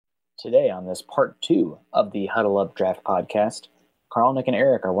Today on this part 2 of the Huddle Up Draft podcast, Carl, Nick, and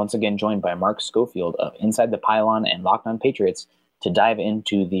Eric are once again joined by Mark Schofield of Inside the Pylon and Locked On Patriots to dive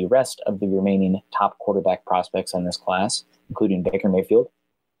into the rest of the remaining top quarterback prospects in this class, including Baker Mayfield,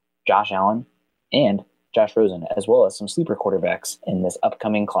 Josh Allen, and Josh Rosen, as well as some sleeper quarterbacks in this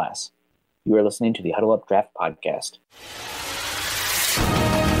upcoming class. You are listening to the Huddle Up Draft podcast.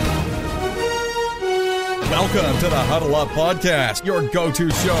 Welcome to the Huddle Up Podcast, your go-to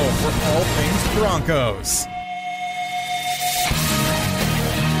show for all things Broncos.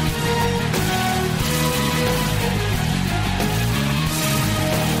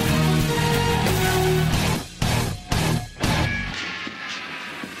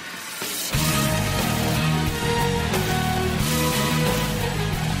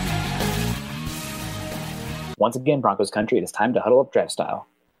 Once again, Broncos country, it is time to huddle up draft style.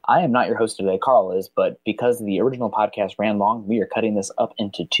 I am not your host today, Carl is, but because the original podcast ran long, we are cutting this up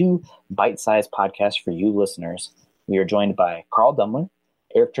into 2 bite-sized podcasts for you listeners. We are joined by Carl Dumler,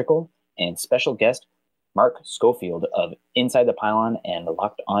 Eric Trickle, and special guest Mark Schofield of Inside the Pylon and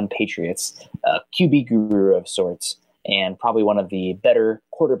Locked On Patriots, a QB guru of sorts, and probably one of the better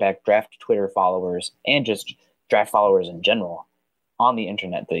quarterback draft Twitter followers and just draft followers in general on the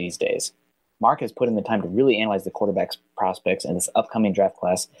internet these days. Mark has put in the time to really analyze the quarterback's prospects in this upcoming draft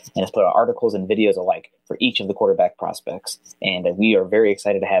class and has put out articles and videos alike for each of the quarterback prospects. And we are very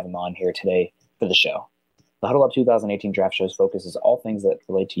excited to have him on here today for the show. The Huddle Up 2018 Draft Shows focuses all things that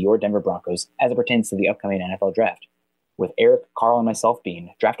relate to your Denver Broncos as it pertains to the upcoming NFL Draft. With Eric, Carl, and myself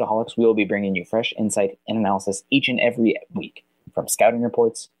being draftaholics, we will be bringing you fresh insight and analysis each and every week, from scouting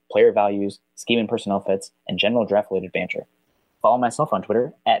reports, player values, scheme and personnel fits, and general draft-related banter. Follow myself on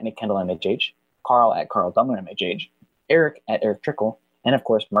Twitter at Nick Kendall MHH, Carl at Carl Dumler MHH, Eric at Eric Trickle, and of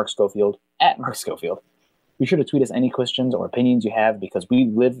course Mark Schofield at Mark Schofield. Be sure to tweet us any questions or opinions you have because we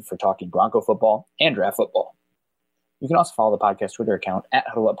live for talking Bronco football and draft football. You can also follow the podcast Twitter account at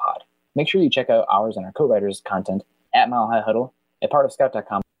HuddleUpPod. Make sure you check out ours and our co-writers' content at Mile High Huddle, a part of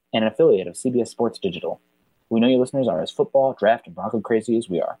Scout.com, and an affiliate of CBS Sports Digital. We know you listeners are as football, draft, and Bronco crazy as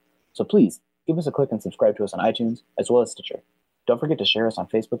we are, so please give us a click and subscribe to us on iTunes as well as Stitcher. Don't forget to share us on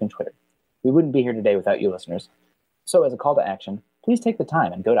Facebook and Twitter. We wouldn't be here today without you listeners. So as a call to action, please take the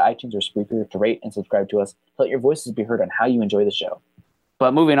time and go to iTunes or Spreaker to rate and subscribe to us to let your voices be heard on how you enjoy the show.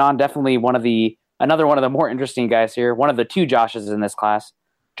 But moving on, definitely another one of the more interesting guys here, one of the 2 Joshes in this class,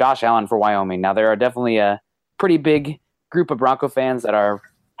 Josh Allen for Wyoming. Now there are definitely a pretty big group of Bronco fans that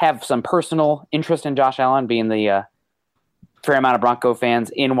have some personal interest in Josh Allen, being the fair amount of Bronco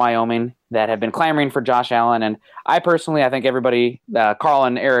fans in Wyoming that have been clamoring for Josh Allen. And I think everybody, Carl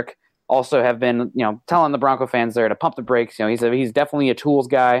and Eric, also have been, telling the Bronco fans there to pump the brakes. He's definitely a tools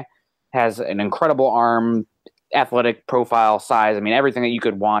guy, has an incredible arm, athletic profile, size. Everything that you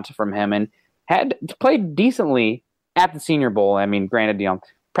could want from him, and had played decently at the Senior Bowl. Granted,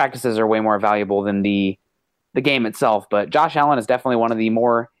 practices are way more valuable than the game itself, but Josh Allen is definitely one of the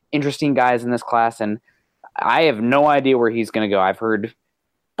more interesting guys in this class, and I have no idea where he's going to go. I've heard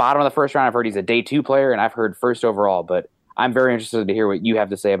bottom of the first round. I've heard he's a day 2 player, and I've heard first overall, but I'm very interested to hear what you have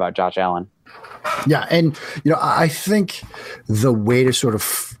to say about Josh Allen. Yeah, and I think the way to sort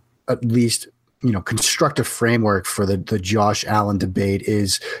of at least construct a framework for the Josh Allen debate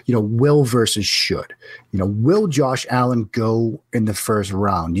is will versus should. Will Josh Allen go in the first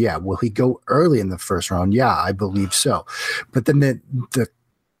round? Yeah. Will he go early in the first round? Yeah, I believe so. But then the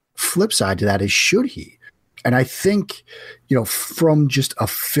flip side to that is, should he? And I think from just a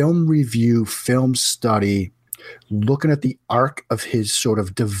film review, film study, looking at the arc of his sort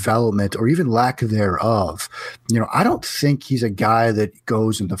of development or even lack thereof, I don't think he's a guy that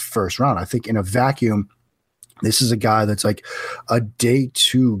goes in the first round. I think in a vacuum, this is a guy that's like a day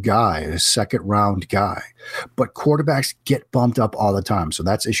 2 guy, a second round guy. But quarterbacks get bumped up all the time. So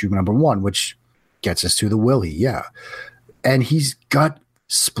that's issue number 1, which gets us to the will he. Yeah. And he's got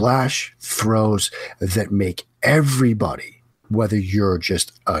splash throws that make everybody, whether you're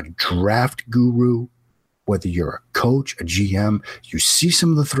just a draft guru, whether you're a coach, a GM, you see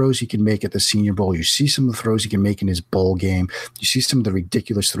some of the throws he can make at the Senior Bowl. You see some of the throws he can make in his bowl game. You see some of the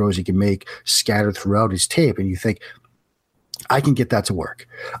ridiculous throws he can make scattered throughout his tape. And you think, I can get that to work.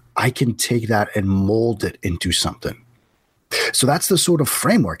 I can take that and mold it into something. So that's the sort of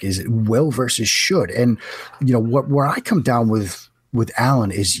framework, is will versus should. And, where I come down with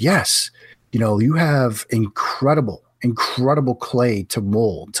Allen is, yes, you have incredible clay to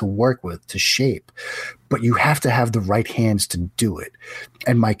mold, to work with, to shape, but you have to have the right hands to do it.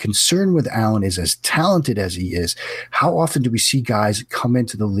 And my concern with Allen is, as talented as he is, how often do we see guys come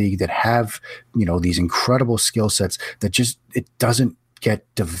into the league that have, these incredible skill sets that just, it doesn't get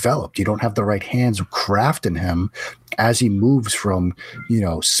developed. You don't have the right hands of craft in him as he moves from,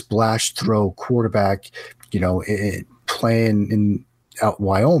 splash throw quarterback, playing in out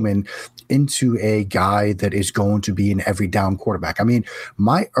Wyoming into a guy that is going to be an every down quarterback. I mean,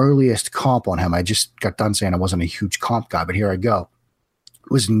 my earliest comp on him, I just got done saying I wasn't a huge comp guy, but here I go,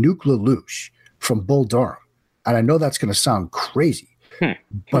 was Nuke LaLoosh from Bull Durham. And I know that's going to sound crazy,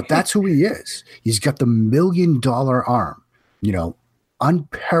 but that's who he is. He's got the $1 million arm,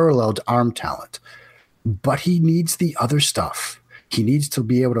 unparalleled arm talent, but he needs the other stuff. He needs to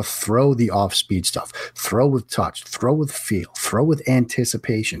be able to throw the off-speed stuff, throw with touch, throw with feel, throw with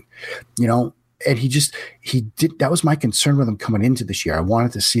anticipation, and he did. That was my concern with him coming into this year. I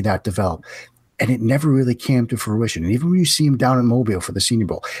wanted to see that develop, and it never really came to fruition. And even when you see him down in Mobile for the Senior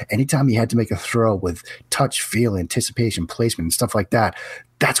Bowl, anytime he had to make a throw with touch, feel, anticipation, placement, and stuff like that,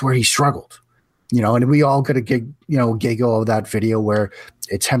 that's where he struggled. And we all got to giggle of that video where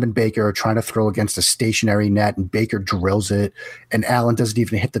it's him and Baker trying to throw against a stationary net, and Baker drills it, and Allen doesn't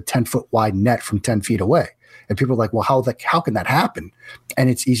even hit the 10-foot wide net from 10 feet away. And people are like, well, how can that happen? And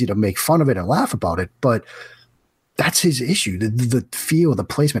it's easy to make fun of it and laugh about it, but that's his issue. The feel, the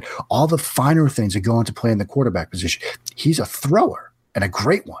placement, all the finer things that go into playing the quarterback position. He's a thrower and a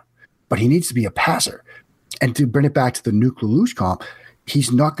great one, but he needs to be a passer. And to bring it back to the Nuke LaLoosh comp,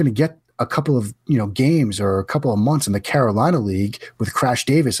 he's not going to get a couple of games or a couple of months in the Carolina League with Crash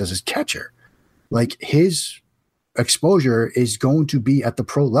Davis as his catcher. Like, his exposure is going to be at the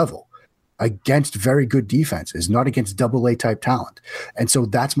pro level against very good defenses, not against AA type talent. And so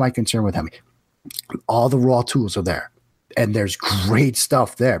that's my concern with him. All the raw tools are there, and there's great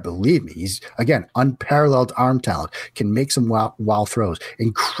stuff there. Believe me, he's, again, unparalleled arm talent, can make some wild throws,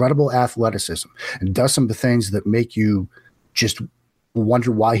 incredible athleticism, and does some of the things that make you just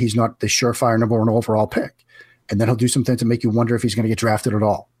wonder why he's not the surefire number 1 overall pick. And then he'll do some things to make you wonder if he's going to get drafted at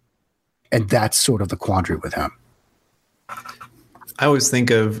all. And that's sort of the quandary with him. I always think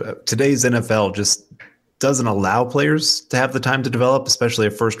of today's NFL just doesn't allow players to have the time to develop, especially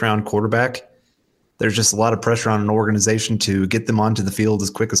a first-round quarterback. There's just a lot of pressure on an organization to get them onto the field as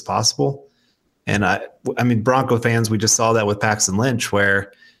quick as possible. And I mean, Bronco fans, we just saw that with Paxton Lynch,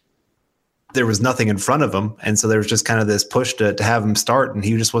 where there was nothing in front of him. And so there was just kind of this push to have him start, and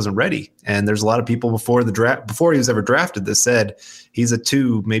he just wasn't ready. And there's a lot of people before the draft, before he was ever drafted, that said he's a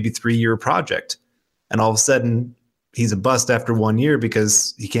 2, maybe 3-year project. And all of a sudden he's a bust after 1 year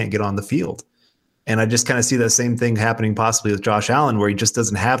because he can't get on the field. And I just kind of see that same thing happening possibly with Josh Allen, where he just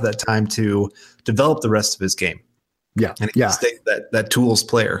doesn't have that time to develop the rest of his game. Yeah. And he stays that tools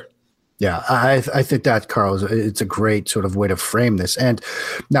player. Yeah, I think that, Carl, it's a great sort of way to frame this. And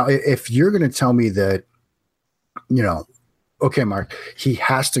now, if you're going to tell me that, okay, Mark, he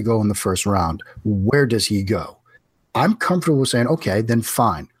has to go in the first round, where does he go? I'm comfortable with saying, okay, then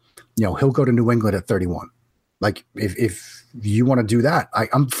fine. He'll go to New England at 31. Like, if you want to do that,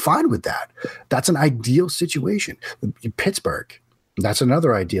 I'm fine with that. That's an ideal situation. Pittsburgh, that's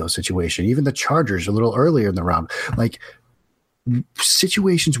another ideal situation. Even the Chargers a little earlier in the round. Like,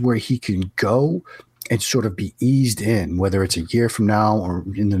 situations where he can go and sort of be eased in, whether it's a year from now or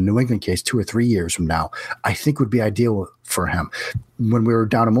in the New England case, 2 or 3 years from now, I think would be ideal for him. When we were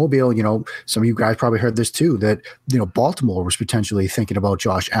down in Mobile, some of you guys probably heard this too, that, Baltimore was potentially thinking about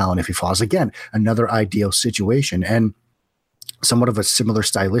Josh Allen if he falls. Again, another ideal situation, and somewhat of a similar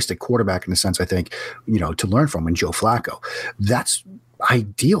stylistic quarterback in the sense, I think, to learn from in Joe Flacco. That's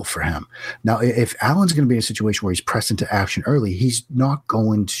ideal for him. Now, if Allen's going to be in a situation where he's pressed into action early, he's not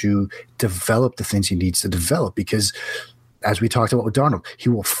going to develop the things he needs to develop because, as we talked about with Darnold, he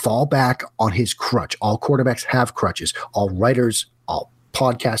will fall back on his crutch. All quarterbacks have crutches. All writers, all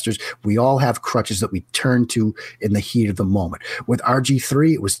podcasters, we all have crutches that we turn to in the heat of the moment. With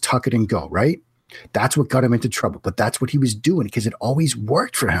RG3, it was tuck it and go, right? That's what got him into trouble, but that's what he was doing because it always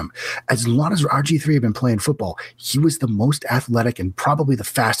worked for him. As long as RG3 had been playing football, he was the most athletic and probably the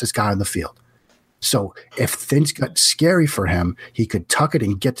fastest guy on the field. So if things got scary for him, he could tuck it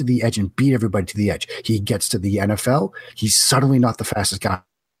and get to the edge and beat everybody to the edge. He gets to the NFL, he's suddenly not the fastest guy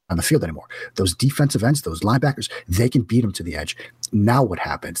on the field anymore. Those defensive ends, those linebackers, they can beat him to the edge. Now what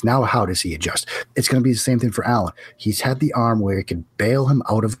happens? Now how does he adjust? It's going to be the same thing for Allen. He's had the arm where it can bail him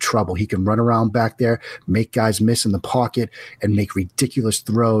out of trouble. He can run around back there, make guys miss in the pocket, and make ridiculous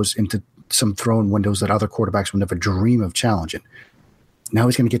throws into some throwing windows that other quarterbacks would never dream of challenging. Now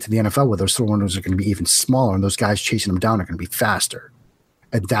he's going to get to the NFL where those throw windows are going to be even smaller, and those guys chasing him down are going to be faster.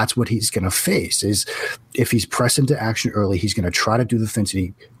 And that's what he's going to face, is if he's pressed into action early, he's going to try to do the things that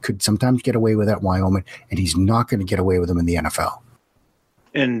he could sometimes get away with at Wyoming, and he's not going to get away with them in the NFL.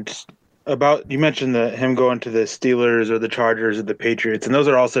 And about you mentioned him going to the Steelers or the Chargers or the Patriots, and those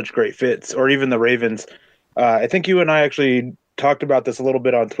are all such great fits, or even the Ravens. I think you and I actually talked about this a little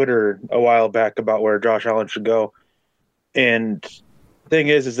bit on Twitter a while back about where Josh Allen should go. And the thing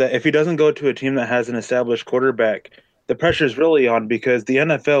is that if he doesn't go to a team that has an established quarterback, the pressure is really on, because the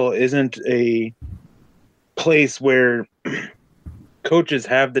NFL isn't a place where coaches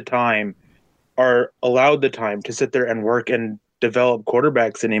have the time, are allowed the time to sit there and work and develop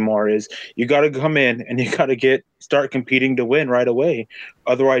quarterbacks anymore. Is you got to come in and you got to start competing to win right away.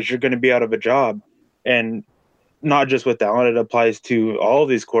 Otherwise, you're going to be out of a job. And not just with Allen, it applies to all of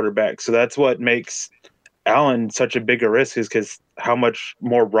these quarterbacks. So that's what makes Allen such a bigger risk, is because how much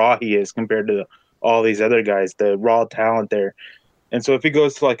more raw he is compared to all these other guys, the raw talent there. And so if he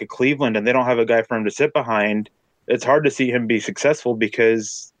goes to like a Cleveland and they don't have a guy for him to sit behind, it's hard to see him be successful,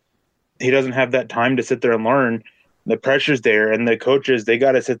 because he doesn't have that time to sit there and learn. The pressure's there, and the coaches, they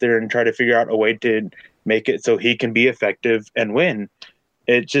got to sit there and try to figure out a way to make it so he can be effective and win.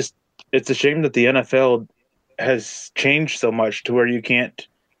 It's a shame that the NFL has changed so much to where you can't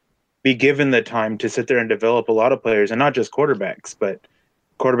be given the time to sit there and develop a lot of players, and not just quarterbacks, but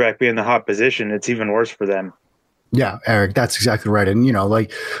quarterback being the hot position, it's even worse for them. Yeah, Eric, that's exactly right. And,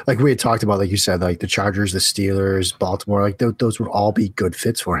 like we had talked about, like you said, like the Chargers, the Steelers, Baltimore, like those would all be good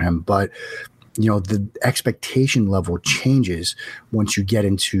fits for him. But, the expectation level changes once you get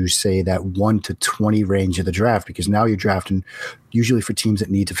into, say, that 1 to 20 range of the draft, because now you're drafting usually for teams that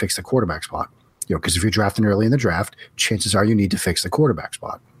need to fix the quarterback spot. Because if you're drafting early in the draft, chances are you need to fix the quarterback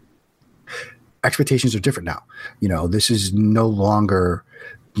spot. Expectations are different now. This is no longer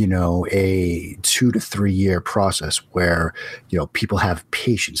a 2 to 3 year process where, people have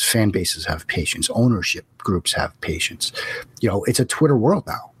patience, fan bases have patience, ownership groups have patience. It's a Twitter world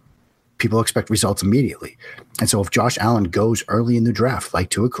now. People expect results immediately. And so if Josh Allen goes early in the draft, like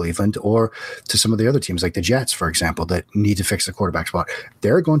to a Cleveland or to some of the other teams like the Jets, for example, that need to fix the quarterback spot,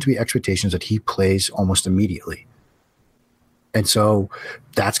 there are going to be expectations that he plays almost immediately. And so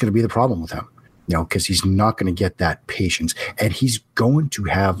that's going to be the problem with him. Because he's not going to get that patience, and he's going to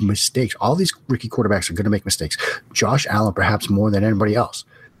have mistakes. All these rookie quarterbacks are going to make mistakes. Josh Allen, perhaps more than anybody else.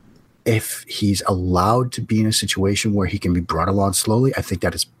 If he's allowed to be in a situation where he can be brought along slowly, I think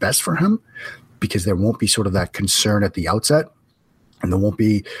that is best for him, because there won't be sort of that concern at the outset, and there won't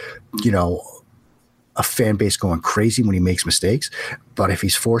be, a fan base going crazy when he makes mistakes. But if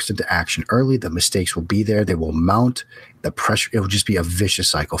he's forced into action early, the mistakes will be there. They will mount. The pressure, it will just be a vicious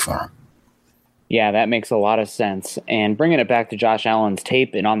cycle for him. Yeah, that makes a lot of sense. And bringing it back to Josh Allen's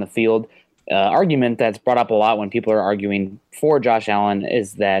tape and on the field, argument that's brought up a lot when people are arguing for Josh Allen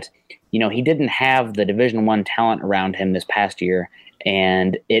is that, he didn't have the Division I talent around him this past year,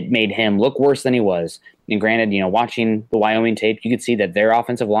 and it made him look worse than he was. And granted, watching the Wyoming tape, you could see that their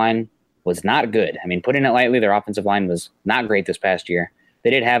offensive line was not good. I mean, putting it lightly, their offensive line was not great this past year. They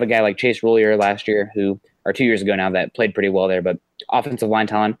did have a guy like Chase Roulier last year, or 2 years ago now, that played pretty well there, but offensive line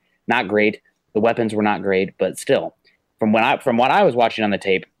talent, not great. The weapons were not great, but still, from what I was watching on the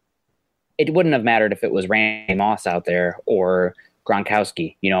tape, it wouldn't have mattered if it was Randy Moss out there or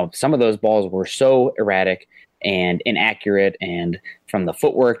Gronkowski. Some of those balls were so erratic and inaccurate, and from the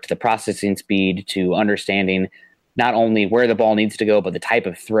footwork to the processing speed to understanding not only where the ball needs to go, but the type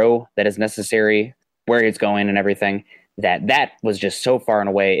of throw that is necessary, where it's going and everything, that was just so far and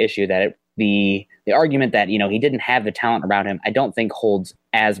away issue that the argument that, he didn't have the talent around him, I don't think holds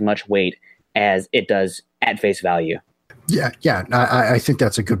as much weight as it does at face value. Yeah. I think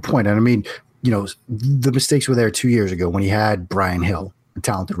that's a good point. And I mean, the mistakes were there 2 years ago when he had Brian Hill, a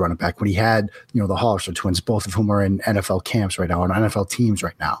talented running back, when he had, the Hollister twins, both of whom are in NFL camps right now, on NFL teams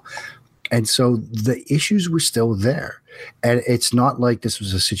right now. And so the issues were still there. And it's not like this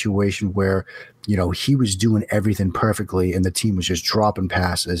was a situation where, he was doing everything perfectly and the team was just dropping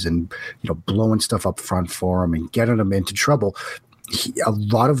passes and, blowing stuff up front for him and getting him into trouble. A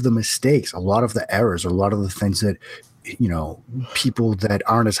lot of the mistakes, a lot of the errors, a lot of the things that, people that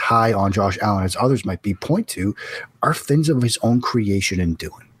aren't as high on Josh Allen as others might be point to are things of his own creation and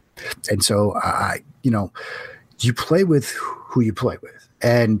doing. And so, you play with who you play with.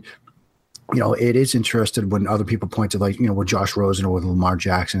 And, it is interesting when other people point to, like, with Josh Rosen or with Lamar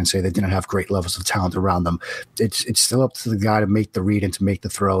Jackson and say they didn't have great levels of talent around them. It's still up to the guy to make the read and to make the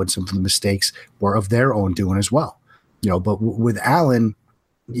throw, and some of the mistakes were of their own doing as well. But with Allen,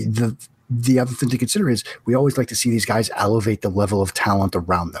 the other thing to consider is we always like to see these guys elevate the level of talent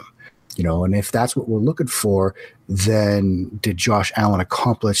around them. And if that's what we're looking for, then did Josh Allen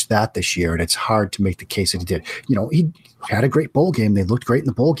accomplish that this year? And it's hard to make the case that he did. He had a great bowl game. They looked great in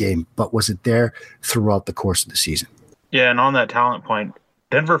the bowl game, but was it there throughout the course of the season? Yeah, and on that talent point,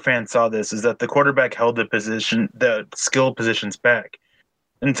 Denver fans saw this is that the quarterback held the skill positions back.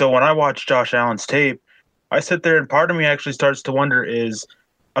 And so when I watch Josh Allen's tape, I sit there and part of me actually starts to wonder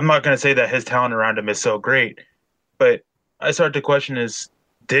I'm not going to say that his talent around him is so great, but I start to question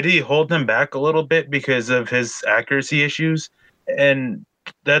did he hold him back a little bit because of his accuracy issues? And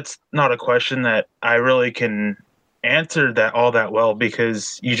that's not a question that I really can answer all that well,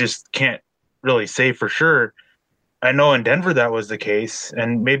 because you just can't really say for sure. I know in Denver that was the case,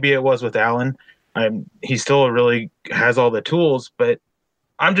 and maybe it was with Allen. He still really has all the tools, but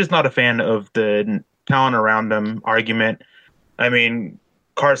I'm just not a fan of the talent around him argument. I mean,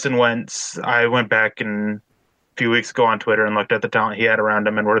 Carson Wentz, I went back a few weeks ago on Twitter and looked at the talent he had around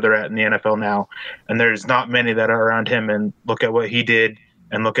him and where they're at in the NFL now, and there's not many that are around him, and look at what he did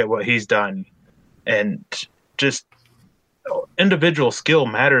and look at what he's done. And just individual skill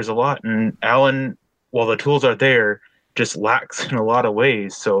matters a lot, and Allen, while the tools are there, just lacks in a lot of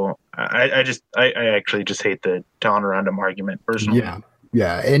ways. So I actually just hate the talent around him argument personally.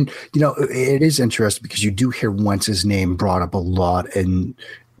 Yeah. And, it is interesting because you do hear Wentz's name brought up a lot, and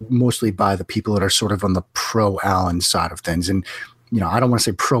mostly by the people that are sort of on the pro-Allen side of things. And, I don't want to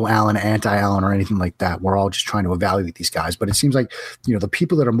say pro-Allen, anti-Allen, or anything like that. We're all just trying to evaluate these guys. But it seems like, the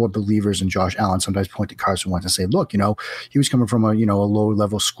people that are more believers in Josh Allen sometimes point to Carson Wentz and say, look, he was coming from a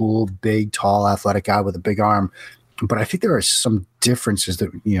lower-level school, big, tall, athletic guy with a big arm. But I think there are some differences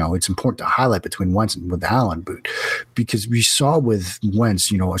that, it's important to highlight between Wentz and with Allen, because we saw with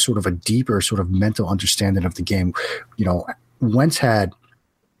Wentz, a sort of a deeper sort of mental understanding of the game. Wentz had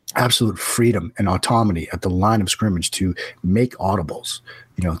absolute freedom and autonomy at the line of scrimmage to make audibles,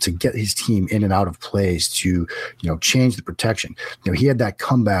 to get his team in and out of plays, to, change the protection. He had that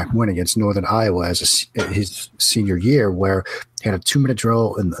comeback win against Northern Iowa as his senior year, where he had a 2-minute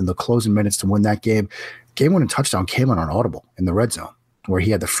drill in the closing minutes to win that game. Game-winning touchdown came on an audible in the red zone, where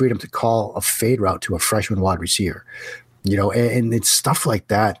he had the freedom to call a fade route to a freshman wide receiver. And it's stuff like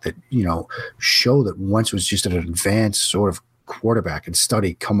that show that Wentz was just an advanced sort of quarterback and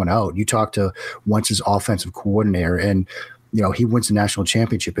study coming out. You talk to Wentz's offensive coordinator, and he wins the national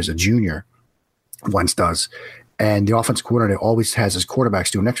championship as a junior. Wentz does. And the offensive coordinator always has his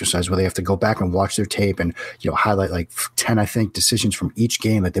quarterbacks do an exercise where they have to go back and watch their tape and highlight like 10, I think, decisions from each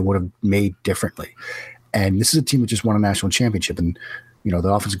game that they would have made differently. And this is a team that just won a national championship, and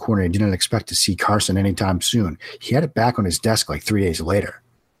the offensive coordinator didn't expect to see Carson anytime soon. He had it back on his desk like 3 days later.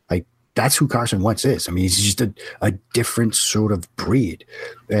 Like, that's who Carson Wentz is. I mean, he's just a different sort of breed.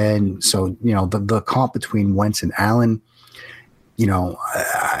 And so, the comp between Wentz and Allen,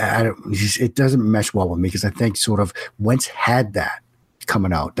 it doesn't mesh well with me, because I think sort of Wentz had that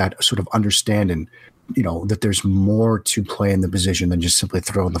coming out, that sort of understanding, that there's more to play in the position than just simply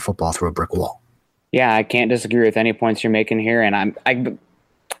throwing the football through a brick wall. Yeah, I can't disagree with any points you're making here, and I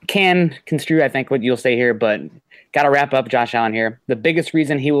can construe, I think, what you'll say here, but got to wrap up Josh Allen here. The biggest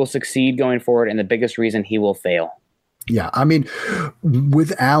reason he will succeed going forward and the biggest reason he will fail. Yeah, I mean,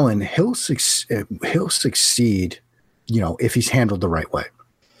 with Allen, he'll succeed, if he's handled the right way.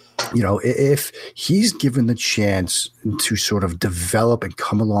 If he's given the chance to sort of develop and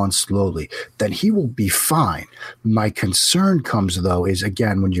come along slowly, then he will be fine. My concern comes, though, is,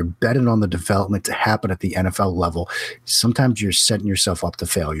 again, when you're betting on the development to happen at the NFL level, sometimes you're setting yourself up to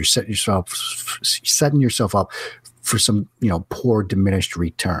fail. You're setting yourself up for some, poor, diminished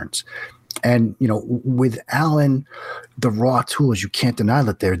returns. And, with Allen, the raw tools, you can't deny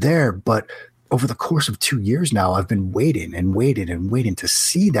that they're there, but over the course of 2 years now, I've been waiting to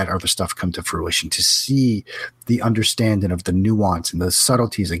see that other stuff come to fruition, to see the understanding of the nuance and the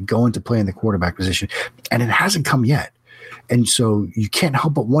subtleties that go into play in the quarterback position. And it hasn't come yet. And so you can't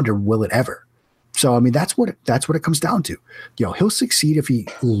help but wonder, will it ever? So, I mean, that's what it comes down to. He'll succeed if he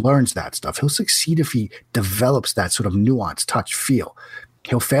learns that stuff. He'll succeed if he develops that sort of nuance, touch, feel.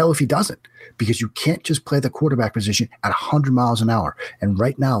 He'll fail if he doesn't, because you can't just play the quarterback position at 100 miles an hour. And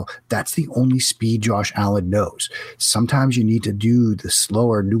right now, that's the only speed Josh Allen knows. Sometimes you need to do the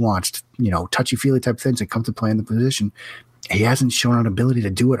slower, nuanced, touchy-feely type things that come to play in the position. He hasn't shown an ability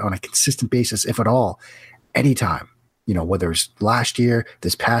to do it on a consistent basis, if at all, anytime. Whether it's last year,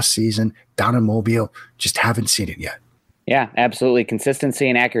 this past season, down in Mobile, just haven't seen it yet. Yeah, absolutely. Consistency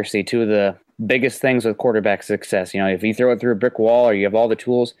and accuracy, two of the biggest things with quarterback success. If you throw it through a brick wall or you have all the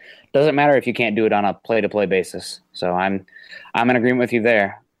tools, doesn't matter if you can't do it on a play-to-play basis. So I'm in agreement with you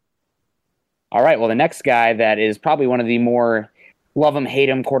there. All right, well, the next guy that is probably one of the more love him, hate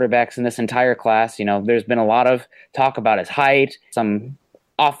him quarterbacks in this entire class. There's been a lot of talk about his height, some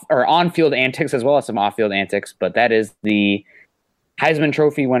on-field antics as well as some off-field antics, but that is the Heisman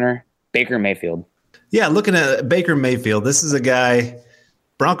Trophy winner, Baker Mayfield. Yeah, looking at Baker Mayfield, this is a guy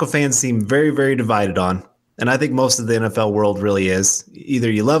Bronco fans seem very, very divided on. And I think most of the NFL world really is. Either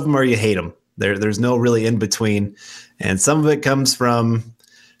you love them or you hate them. There's no really in between. And some of it comes from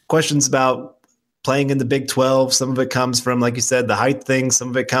questions about playing in the Big 12. Some of it comes from, like you said, the height thing. Some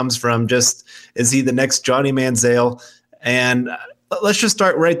of it comes from just, is he the next Johnny Manziel? And let's just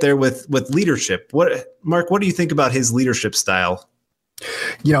start right there with leadership. Mark, what do you think about his leadership style?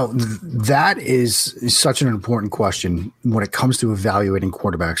 That is such an important question when it comes to evaluating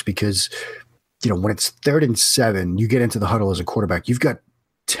quarterbacks, because, when it's 3rd and 7, you get into the huddle as a quarterback, you've got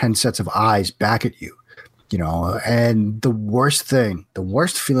 10 sets of eyes back at you, and the worst feeling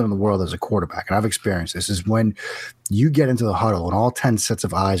in the world as a quarterback, and I've experienced this, is when you get into the huddle and all 10 sets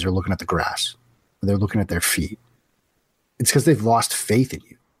of eyes are looking at the grass. They're looking at their feet. It's because they've lost faith in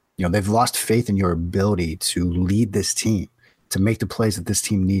you. They've lost faith in your ability to lead this team, to make the plays that this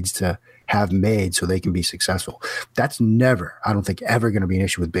team needs to have made so they can be successful. That's never, I don't think, ever going to be an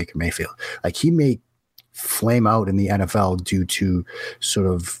issue with Baker Mayfield. Like, he may flame out in the NFL due to sort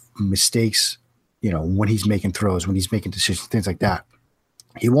of mistakes, when he's making throws, when he's making decisions, things like that.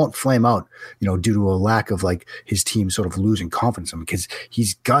 He won't flame out, due to a lack of like his team sort of losing confidence in him, because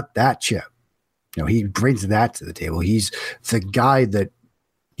he's got that chip. He brings that to the table. He's the guy that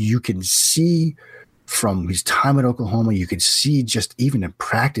you can see from his time at Oklahoma. You could see just even in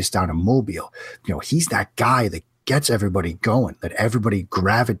practice down in Mobile, he's that guy that gets everybody going, that everybody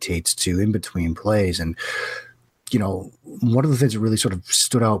gravitates to in between plays. And, one of the things that really sort of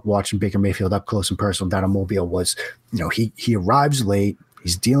stood out watching Baker Mayfield up close and personal down in Mobile was, he arrives late.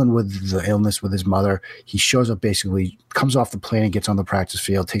 He's dealing with the illness with his mother. He shows up, basically comes off the plane and gets on the practice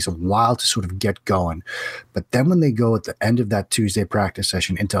field. Takes a while to sort of get going. But then when they go at the end of that Tuesday practice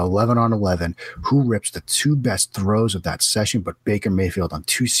session into 11-on-11, who rips the 2 best throws of that session but Baker Mayfield on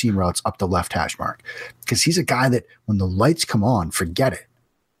 2 seam routes up the left hash mark? Because he's a guy that when the lights come on, forget it.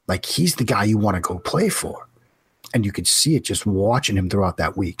 Like, he's the guy you want to go play for. And you could see it just watching him throughout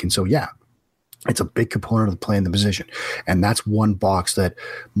that week. And so, yeah, it's a big component of playing the position. And that's one box that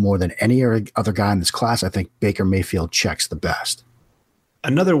more than any other guy in this class, I think Baker Mayfield checks the best.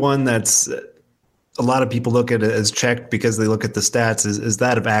 Another one that's a lot of people look at it as checked because they look at the stats is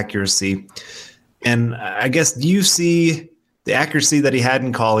that of accuracy. And I guess, do you see the accuracy that he had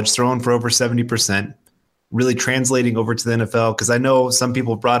in college, throwing for over 70%, really translating over to the NFL? Because I know some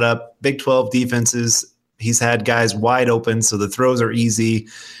people brought up Big 12 defenses. He's had guys wide open, so the throws are easy.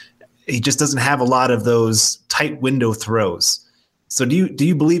 He just doesn't have a lot of those tight window throws. So do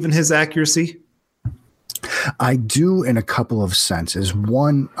you believe in his accuracy? I do, in a couple of senses.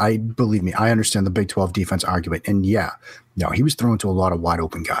 One, I understand the Big 12 defense argument. And yeah, he was throwing to a lot of wide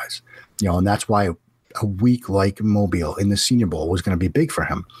open guys, and that's why a week like Mobile in the Senior Bowl was going to be big for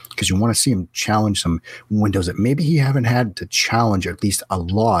him, because you want to see him challenge some windows that maybe he haven't had to challenge at least a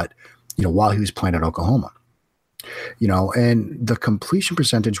lot, while he was playing at Oklahoma. And the completion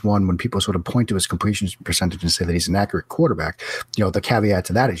percentage one, when people sort of point to his completion percentage and say that he's an accurate quarterback, the caveat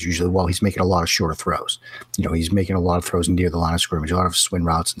to that is usually, well, he's making a lot of shorter throws. He's making a lot of throws near the line of scrimmage, a lot of swing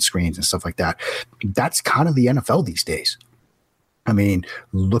routes and screens and stuff like that. That's kind of the NFL these days. I mean,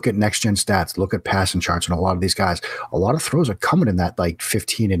 look at next gen stats, look at passing charts, and a lot of these guys, a lot of throws are coming in that like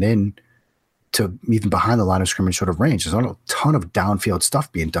 15 and in to even behind the line of scrimmage sort of range. There's not a ton of downfield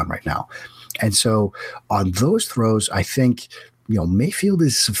stuff being done right now. And so on those throws, I think, Mayfield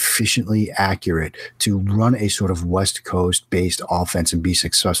is sufficiently accurate to run a sort of West Coast based offense and be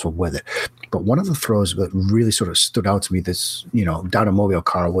successful with it. But one of the throws that really sort of stood out to me this, down in Mobile,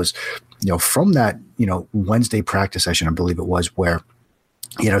 Carl, was, from that, Wednesday practice session, I believe it was, where,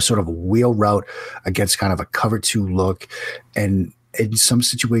 sort of a wheel route against kind of a cover 2 look. And in some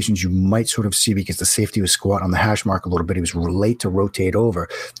situations you might sort of see, because the safety was squatting on the hash mark a little bit, he was late to rotate over,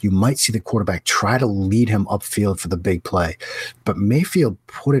 you might see the quarterback try to lead him upfield for the big play. But Mayfield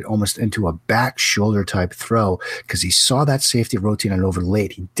put it almost into a back shoulder type throw because he saw that safety rotating over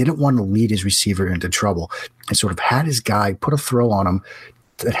late. He didn't want to lead his receiver into trouble and sort of had his guy put a throw on him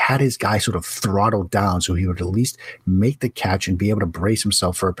that had his guy sort of throttled down so he would at least make the catch and be able to brace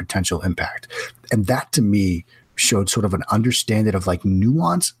himself for a potential impact. And that, to me, showed sort of an understanding of like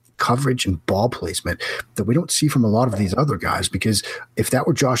nuance, coverage, and ball placement that we don't see from a lot of these other guys. Because if that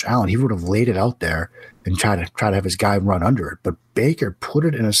were Josh Allen, he would have laid it out there and try to have his guy run under it. But Baker put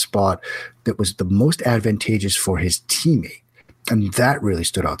it in a spot that was the most advantageous for his teammate. And that really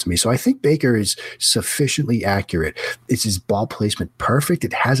stood out to me. So I think Baker is sufficiently accurate. Is his ball placement perfect?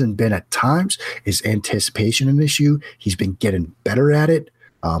 It hasn't been at times. Is anticipation an issue? He's been getting better at it.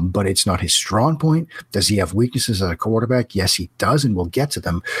 but it's not his strong point. Does he have weaknesses as a quarterback? Yes, he does, and we'll get to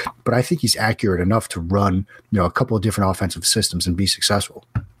them. But I think he's accurate enough to run, a couple of different offensive systems and be successful.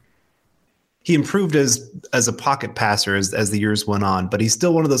 He improved as a pocket passer as the years went on, but he's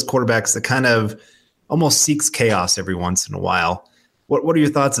still one of those quarterbacks that kind of almost seeks chaos every once in a while. What are your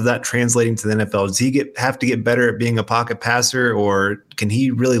thoughts of that translating to the NFL? Does he have to get better at being a pocket passer, or can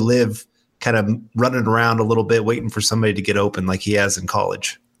he really live kind of running around a little bit, waiting for somebody to get open like he has in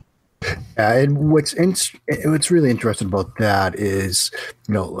college? And what's really interesting about that is,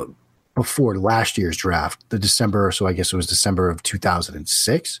 before last year's draft, the December, so I guess it was December of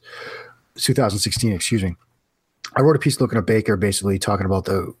 2016, excuse me. I wrote a piece looking at Baker, basically talking about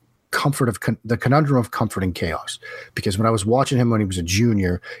the conundrum of comfort and chaos. Because when I was watching him when he was a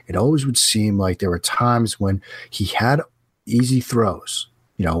junior, it always would seem like there were times when he had easy throws,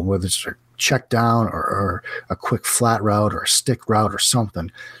 whether it's a check down or a quick flat route or a stick route or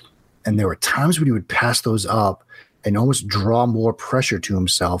something. And there were times when he would pass those up and almost draw more pressure to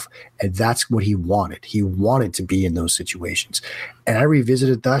himself. And that's what he wanted. He wanted to be in those situations. And I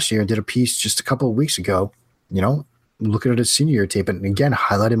revisited last year and did a piece just a couple of weeks ago, looking at his senior year tape, and again,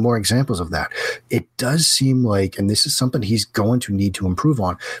 highlighted more examples of that. It does seem like, and this is something he's going to need to improve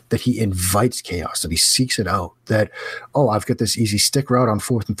on, that he invites chaos, that he seeks it out, that, I've got this easy stick route on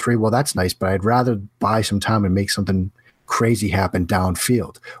 4th and 3. Well, that's nice, but I'd rather buy some time and make something crazy happen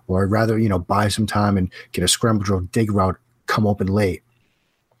downfield. Or I'd rather, buy some time and get a scramble drill dig route, come open late.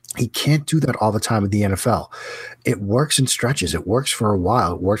 He can't do that all the time in the NFL. It works in stretches. It works for a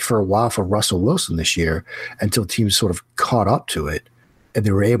while. It worked for a while for Russell Wilson this year until teams sort of caught up to it and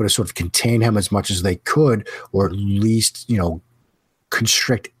they were able to sort of contain him as much as they could, or at least,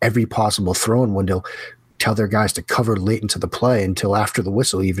 constrict every possible throwing window, tell their guys to cover late into the play until after the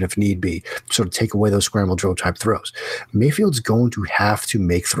whistle, even if need be, sort of take away those scramble drill type throws. Mayfield's going to have to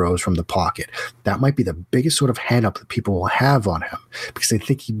make throws from the pocket. That might be the biggest sort of hand up that people will have on him because they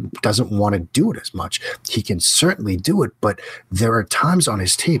think he doesn't want to do it as much. He can certainly do it, but there are times on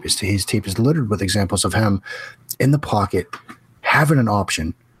his tape, his tape is littered with examples of him in the pocket, having an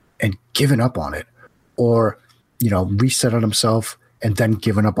option and giving up on it, or, resetting himself and then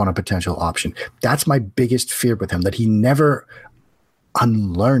giving up on a potential option. That's my biggest fear with him, that he never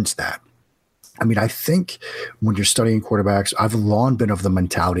unlearns that. I mean, I think when you're studying quarterbacks, I've long been of the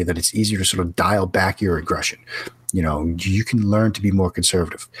mentality that it's easier to sort of dial back your aggression. You can learn to be more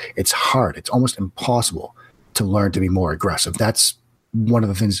conservative. It's hard. It's almost impossible to learn to be more aggressive. That's one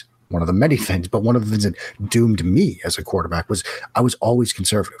of the many things, but one of the things that doomed me as a quarterback was I was always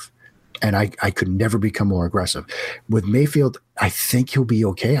conservative. And I could never become more aggressive. With Mayfield, I think he'll be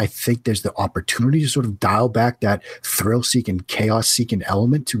okay. I think there's the opportunity to sort of dial back that thrill-seeking, chaos-seeking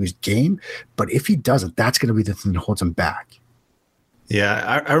element to his game. But if he doesn't, that's going to be the thing that holds him back.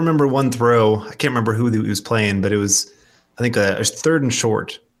 Yeah, I remember one throw. I can't remember who he was playing, but it was, I think, a 3rd and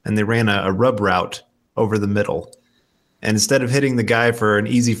short, and they ran a rub route over the middle. And instead of hitting the guy for an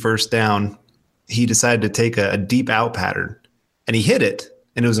easy first down, he decided to take a deep out pattern, and he hit it.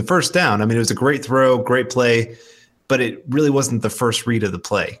 And it was a first down. I mean, it was a great throw, great play, but it really wasn't the first read of the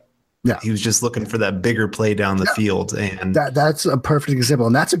play. Yeah, he was just looking for that bigger play down the field. And that's a perfect example.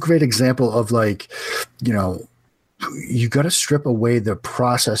 And that's a great example of, like, you got to strip away the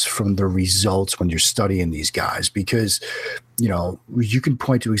process from the results when you're studying these guys, because, you can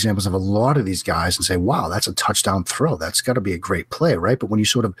point to examples of a lot of these guys and say, wow, that's a touchdown throw. That's got to be a great play, right? But when you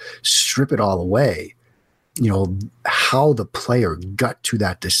sort of strip it all away, how the player got to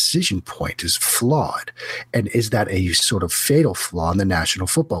that decision point is flawed. And is that a sort of fatal flaw in the National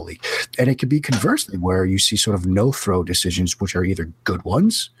Football League? And it could be conversely where you see sort of no throw decisions, which are either good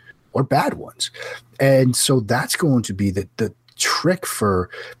ones or bad ones. And so that's going to be the trick for,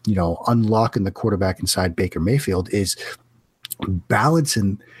 unlocking the quarterback inside Baker Mayfield, is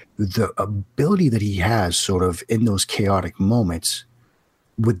balancing the ability that he has sort of in those chaotic moments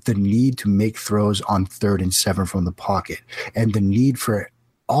with the need to make throws on 3rd and 7 from the pocket, and the need for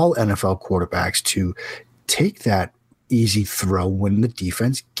all NFL quarterbacks to take that easy throw when the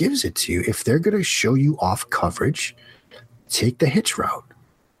defense gives it to you. If they're going to show you off coverage, take the hitch route.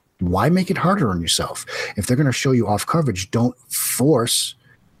 Why make it harder on yourself? If they're going to show you off coverage, don't force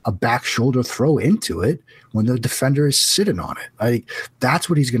a back shoulder throw into it when the defender is sitting on it. That's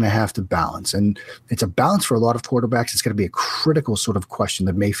what he's going to have to balance. And it's a balance for a lot of quarterbacks. It's going to be a critical sort of question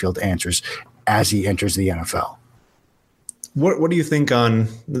that Mayfield answers as he enters the NFL. What do you think on,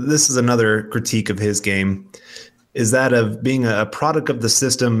 this is another critique of his game, is that of being a product of the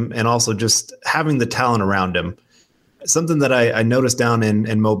system and also just having the talent around him. Something that I noticed down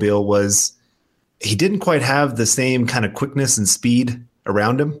in Mobile was he didn't quite have the same kind of quickness and speed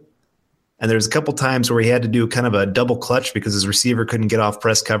around him. And there's a couple times where he had to do kind of a double clutch because his receiver couldn't get off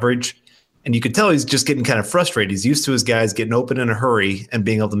press coverage. And you could tell he's just getting kind of frustrated. He's used to his guys getting open in a hurry and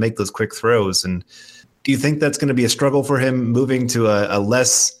being able to make those quick throws. And do you think that's going to be a struggle for him moving to a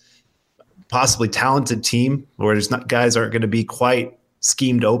less possibly talented team where there's not guys aren't going to be quite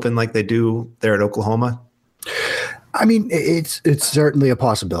schemed open like they do there at Oklahoma? I mean, it's certainly a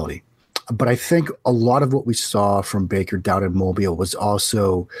possibility. But I think a lot of what we saw from Baker down in Mobile was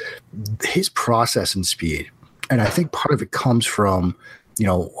also his process and speed. And I think part of it comes from,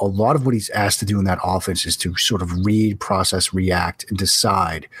 a lot of what he's asked to do in that offense is to sort of read, process, react, and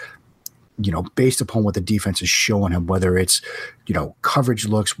decide, based upon what the defense is showing him, whether it's, coverage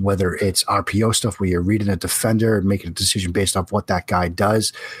looks, whether it's RPO stuff where you're reading a defender and making a decision based off what that guy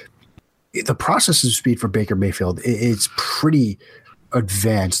does. The process of speed for Baker Mayfield is pretty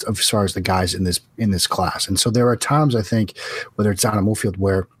advanced as far as the guys in this class. And so there are times, I think, whether it's down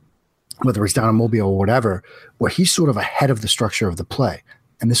in Mobile or whatever, where he's sort of ahead of the structure of the play.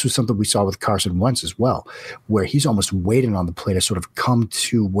 And this was something we saw with Carson Wentz as well, where he's almost waiting on the play to sort of come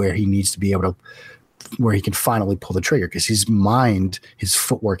to where he needs to be able to, where he can finally pull the trigger, because his mind, his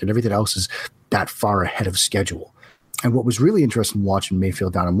footwork, and everything else is that far ahead of schedule. And what was really interesting watching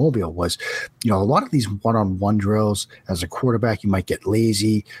Mayfield down in Mobile was, a lot of these one-on-one drills as a quarterback, you might get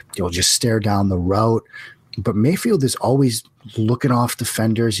lazy. You'll just stare down the route. But Mayfield is always looking off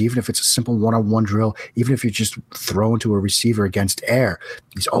defenders, even if it's a simple one-on-one drill, even if you're just throwing to a receiver against air.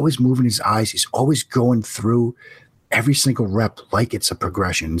 He's always moving his eyes. He's always going through every single rep like it's a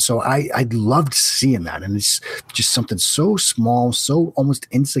progression. So I loved seeing that. And it's just something so small, so almost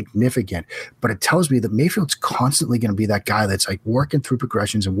insignificant. But it tells me that Mayfield's constantly going to be that guy that's like working through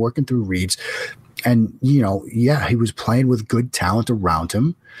progressions and working through reads. And, he was playing with good talent around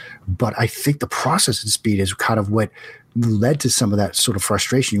him. But I think the process and speed is kind of what led to some of that sort of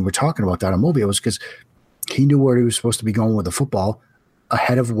frustration you were talking about down in Mobile, was because he knew where he was supposed to be going with the football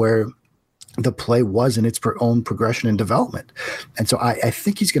ahead of where the play was in its own progression and development. And so I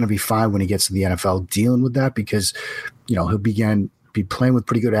think he's going to be fine when he gets to the NFL dealing with that, because, he'll be playing with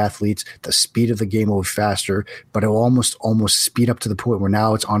pretty good athletes. The speed of the game will be faster, but it'll almost speed up to the point where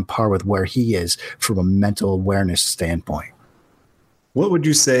now it's on par with where he is from a mental awareness standpoint. What would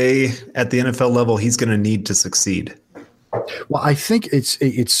you say at the NFL level he's going to need to succeed? Well, I think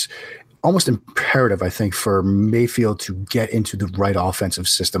it's almost imperative, I think, for Mayfield to get into the right offensive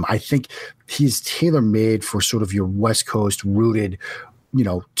system. I think he's tailor-made for sort of your West Coast rooted,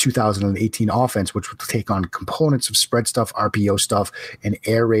 2018 offense, which would take on components of spread stuff, RPO stuff, and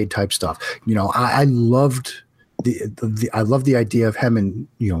air raid type stuff. I loved the idea of him in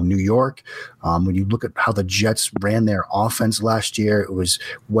New York. When you look at how the Jets ran their offense last year, it was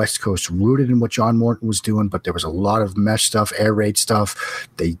West Coast rooted in what John Morton was doing, but there was a lot of mesh stuff, air raid stuff.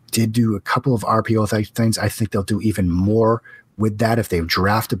 They did do a couple of RPO type things. I think they'll do even more with that if they've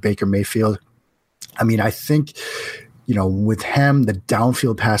drafted Baker Mayfield. I mean, I think with him, the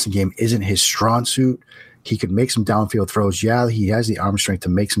downfield passing game isn't his strong suit. He could make some downfield throws. Yeah, he has the arm strength to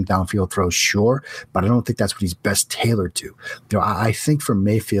make some downfield throws, sure, but I don't think that's what he's best tailored to. I think for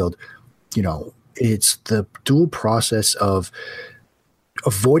Mayfield, it's the dual process of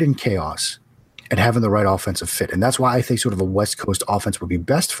avoiding chaos and having the right offensive fit. And that's why I think sort of a West Coast offense would be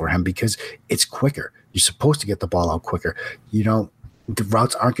best for him, because it's quicker. You're supposed to get the ball out quicker. The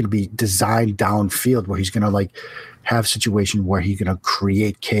routes aren't going to be designed downfield where he's going to have a situation where he's going to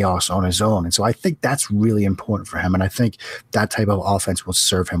create chaos on his own. And so I think that's really important for him. And I think that type of offense will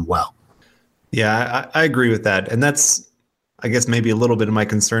serve him well. Yeah, I agree with that. And that's, I guess, maybe a little bit of my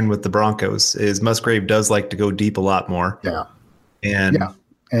concern with the Broncos is Musgrave does like to go deep a lot more. Yeah. And that's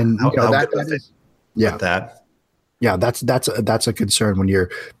a concern when you're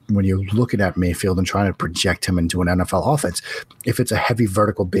looking at Mayfield and trying to project him into an NFL offense. If it's a heavy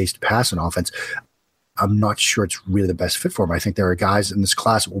vertical based passing offense, I'm not sure it's really the best fit for him. I think there are guys in this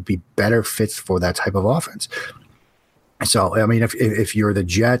class that will be better fits for that type of offense. So, I mean, if you're the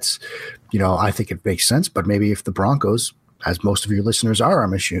Jets, I think it makes sense. But maybe if the Broncos, as most of your listeners are,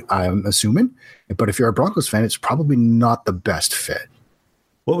 I'm assuming, but if you're a Broncos fan, it's probably not the best fit.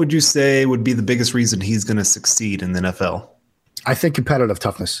 What would you say would be the biggest reason he's going to succeed in the NFL? I think competitive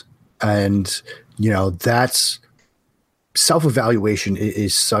toughness. And, that's self-evaluation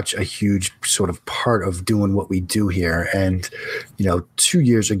is such a huge sort of part of doing what we do here. And, 2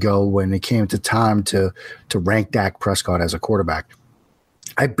 years ago when it came to time to rank Dak Prescott as a quarterback,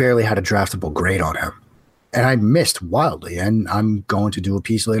 I barely had a draftable grade on him. And I missed wildly. And I'm going to do a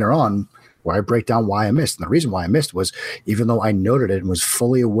piece later on where I break down why I missed. And the reason why I missed was, even though I noted it and was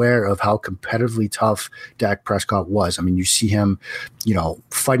fully aware of how competitively tough Dak Prescott was. I mean, you see him,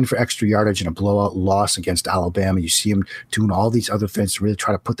 fighting for extra yardage in a blowout loss against Alabama. You see him doing all these other things to really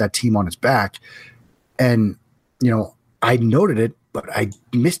try to put that team on his back. And, I noted it, but I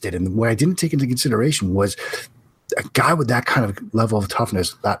missed it. And what I didn't take into consideration was a guy with that kind of level of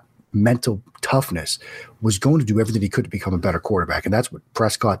toughness, that mental toughness, was going to do everything he could to become a better quarterback. And that's what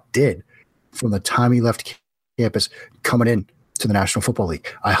Prescott did from the time he left campus coming in to the National Football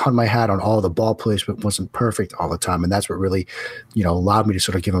League. I hung my hat on all the ball placement, wasn't perfect all the time. And that's what really, allowed me to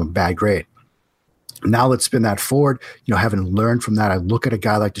sort of give him a bad grade. Now let's spin that forward. Having learned from that, I look at a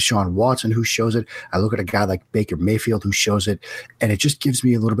guy like Deshaun Watson who shows it. I look at a guy like Baker Mayfield who shows it. And it just gives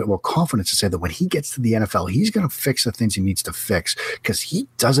me a little bit more confidence to say that when he gets to the NFL, he's going to fix the things he needs to fix, because he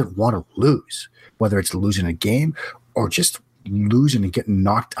doesn't want to lose, whether it's losing a game or just losing and getting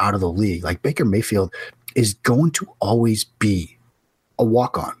knocked out of the league. Like, Baker Mayfield is going to always be a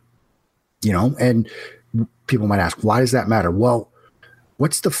walk-on, and people might ask, why does that matter? Well,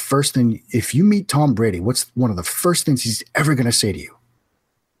 what's the first thing, if you meet Tom Brady, what's one of the first things he's ever going to say to you?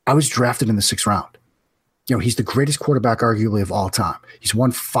 I was drafted in the 6th round. He's the greatest quarterback arguably of all time. He's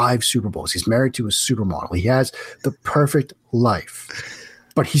won 5 Super Bowls. He's married to a supermodel. He has the perfect life.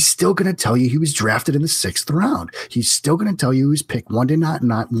 But he's still going to tell you he was drafted in the 6th round. He's still going to tell you he was picked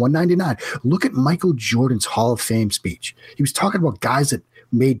 199. Look at Michael Jordan's Hall of Fame speech. He was talking about guys that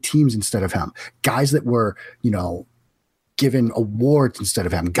made teams instead of him, guys that were, given awards instead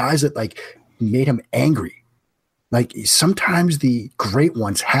of him, guys that made him angry. Sometimes the great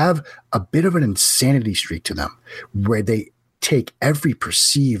ones have a bit of an insanity streak to them, where they take every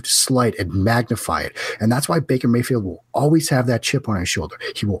perceived slight and magnify it. And that's why Baker Mayfield will always have that chip on his shoulder.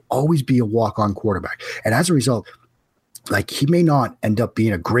 He will always be a walk-on quarterback. And as a result, he may not end up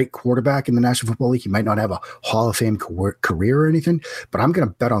being a great quarterback in the National Football League. He might not have a Hall of Fame career or anything, but I'm going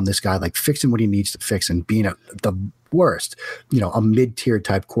to bet on this guy, fixing what he needs to fix and being the worst, a mid-tier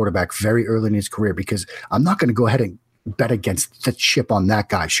type quarterback very early in his career, because I'm not going to go ahead and bet against the chip on that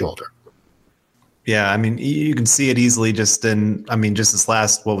guy's shoulder. Yeah, I mean, you can see it easily just this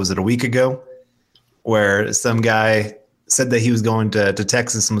last, what was it, a week ago, where some guy said that he was going to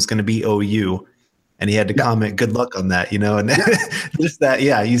Texas and was going to be OU, and he had to comment, good luck on that, and just that,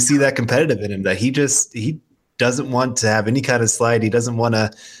 you see that competitive in him, that he doesn't want to have any kind of slide. He doesn't want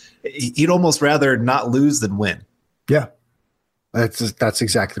to, he'd almost rather not lose than win. Yeah, that's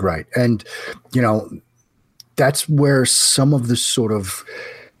exactly right. And, that's where some of the sort of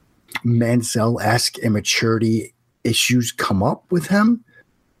Manziel-esque immaturity issues come up with him,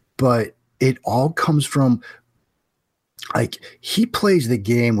 but it all comes from he plays the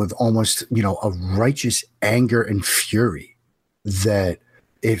game with almost, a righteous anger and fury that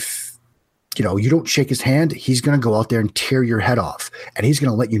if, you don't shake his hand, he's going to go out there and tear your head off. And he's going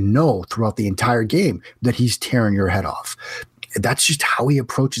to let you know throughout the entire game that he's tearing your head off. That's just how he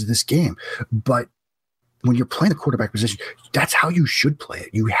approaches this game. But when you're playing the quarterback position, that's how you should play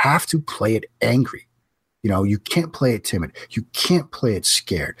it. You have to play it angry. You can't play it timid. You can't play it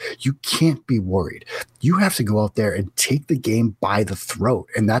scared. You can't be worried. You have to go out there and take the game by the throat.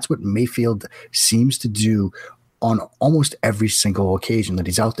 And that's what Mayfield seems to do on almost every single occasion that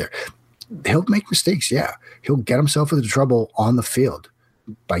he's out there. He'll make mistakes, yeah. He'll get himself into trouble on the field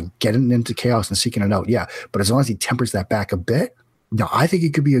by getting into chaos and seeking it out, yeah. But as long as he tempers that back a bit, I think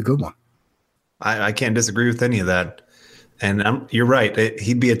it could be a good one. I can't disagree with any of that. And you're right.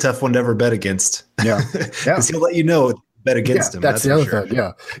 He'd be a tough one to ever bet against. Yeah. Because he'll let you know bet against him. That's the other thing.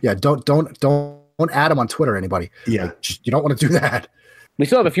 Yeah. Yeah. Don't add him on Twitter, anybody. Yeah. You don't want to do that. We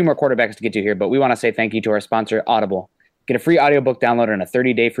still have a few more quarterbacks to get to here, but we want to say thank you to our sponsor, Audible. Get a free audiobook download and a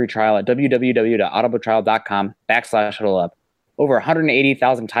 30-day free trial at www.audibletrial.com/huddleup. Over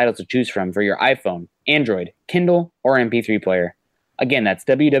 180,000 titles to choose from for your iPhone, Android, Kindle, or MP3 player. Again, that's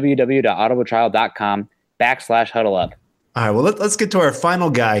www.audibletrial.com/huddleup. All right, well, let's get to our final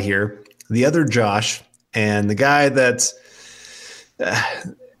guy here, the other Josh, and the guy that's,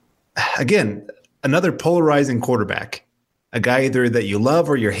 again, another polarizing quarterback, a guy either that you love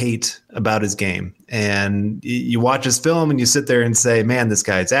or you hate about his game. And you watch his film and you sit there and say, man, this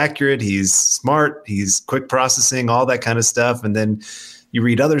guy's accurate, he's smart, he's quick processing, all that kind of stuff. And then you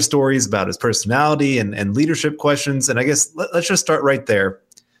read other stories about his personality and leadership questions. And I guess let's just start right there,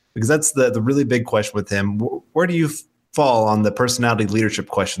 because that's the really big question with him. Where do you fall on the personality leadership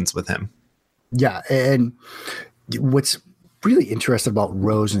questions with him? Yeah, and what's really interesting about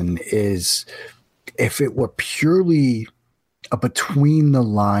Rosen is if it were purely a between the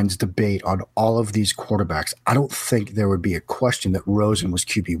lines debate on all of these quarterbacks, I don't think there would be a question that Rosen was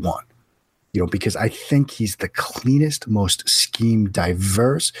QB1. because I think he's the cleanest, most scheme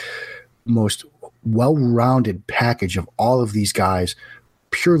diverse, most well-rounded package of all of these guys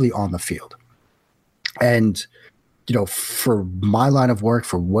purely on the field. And, for my line of work,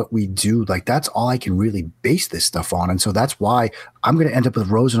 for what we do, like that's all I can really base this stuff on. And so that's why I'm going to end up with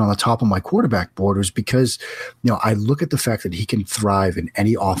Rosen on the top of my quarterback board, is because, I look at the fact that he can thrive in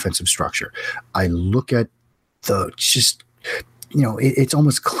any offensive structure. I look at it's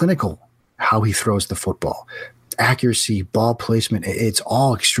almost clinical how he throws the football. Accuracy, ball placement, it's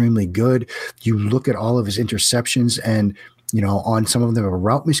all extremely good. You look at all of his interceptions and, on some of them are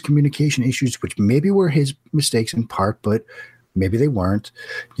route miscommunication issues, which maybe were his mistakes in part, but maybe they weren't.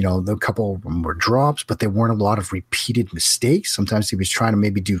 A couple of them were drops, but there weren't a lot of repeated mistakes. Sometimes he was trying to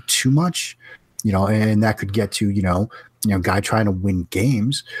maybe do too much, and that could get to, guy trying to win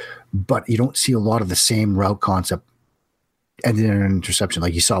games, but you don't see a lot of the same route concept ended in an interception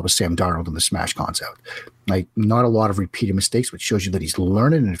like you saw with Sam Darnold in the smash concept. Like not a lot of repeated mistakes, which shows you that he's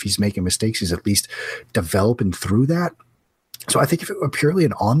learning, and if he's making mistakes, he's at least developing through that. So I think if it were purely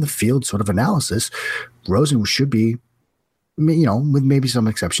an on-the-field sort of analysis, Rosen should be, with maybe some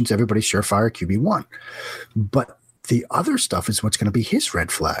exceptions, everybody's surefire QB1. But the other stuff is what's going to be his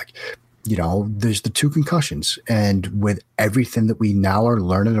red flag. There's the 2 concussions. And with everything that we now are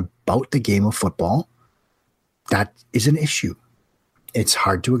learning about the game of football, that is an issue. It's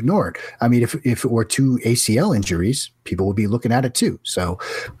hard to ignore it. I mean, if it were 2 ACL injuries, people would be looking at it too. So,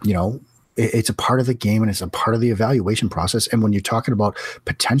 it's a part of the game and it's a part of the evaluation process. And when you're talking about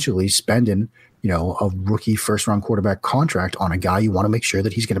potentially spending, a rookie first-round quarterback contract on a guy, you want to make sure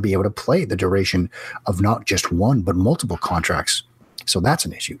that he's going to be able to play the duration of not just one, but multiple contracts. So that's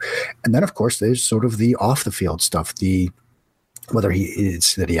an issue. And then, of course, there's sort of the off-the-field stuff, whether he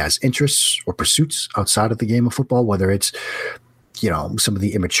has interests or pursuits outside of the game of football, whether it's, some of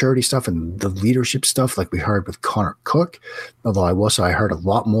the immaturity stuff and the leadership stuff like we heard with Connor Cook, although I heard a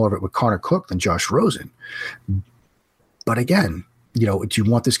lot more of it with Connor Cook than Josh Rosen. But again, do you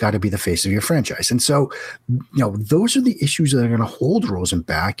want this guy to be the face of your franchise? And so, those are the issues that are going to hold Rosen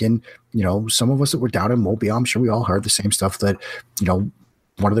back. And, some of us that were down in Mobile, I'm sure we all heard the same stuff that, one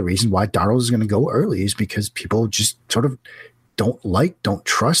of the reasons why Darnold is going to go early is because people just sort of don't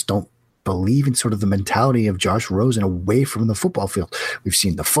trust, don't believe in sort of the mentality of Josh Rosen away from the football field. We've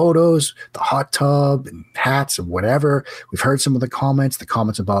seen the photos, the hot tub and hats and whatever. We've heard some of the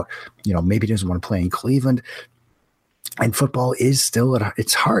comments about, maybe he doesn't want to play in Cleveland. And football is still at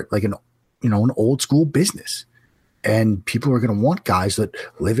its heart, like an old school business. And people are going to want guys that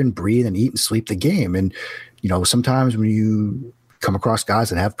live and breathe and eat and sleep the game. And, sometimes when you come across guys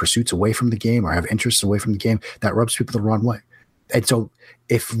that have pursuits away from the game or have interests away from the game, that rubs people the wrong way. And so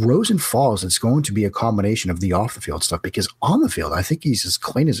if Rosen falls, it's going to be a combination of the off the field stuff, because on the field, I think he's as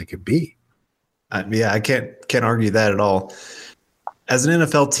clean as it could be. I can't argue that at all. As an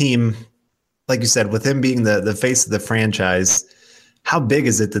NFL team, like you said, with him being the face of the franchise, how big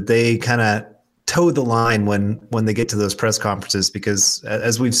is it that they kind of toe the line when they get to those press conferences? Because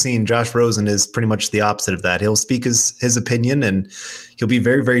as we've seen, Josh Rosen is pretty much the opposite of that. He'll speak his opinion and he'll be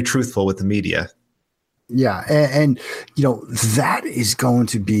very, very truthful with the media. Yeah. And that is going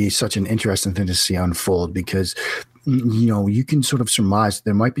to be such an interesting thing to see unfold, because, you can sort of surmise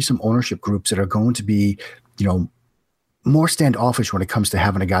there might be some ownership groups that are going to be, more standoffish when it comes to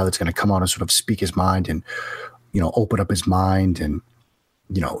having a guy that's going to come on and sort of speak his mind and, open up his mind and,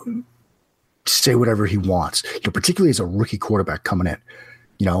 say whatever he wants, particularly as a rookie quarterback coming in,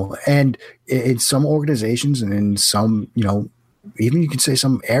 and in some organizations and in some, even you can say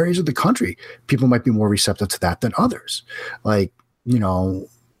some areas of the country, people might be more receptive to that than others. Like,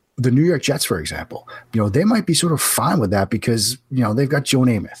 the New York Jets, for example, they might be sort of fine with that because, they've got Joe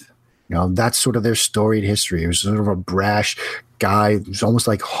Namath. That's sort of their storied history. He was sort of a brash guy. It's almost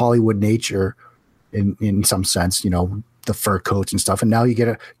like Hollywood nature in some sense, the fur coats and stuff. And now you get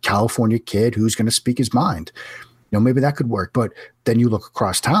a California kid who's going to speak his mind. Maybe that could work. But then you look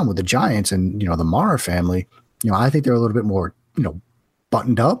across town with the Giants and, the Mara family, I think they're a little bit more,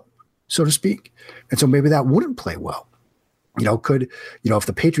 buttoned up, so to speak. And so maybe that wouldn't play well. If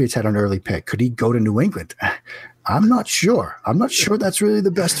the Patriots had an early pick, could he go to New England? I'm not sure. I'm not sure that's really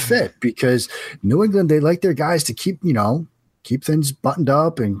the best fit, because New England, they like their guys to keep things buttoned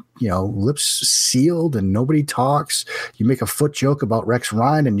up and, lips sealed and nobody talks. You make a foot joke about Rex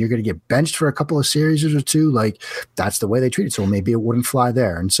Ryan and you're going to get benched for a couple of series or two. Like, that's the way they treat it. So maybe it wouldn't fly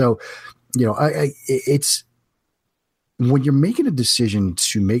there. And so, it's, when you're making a decision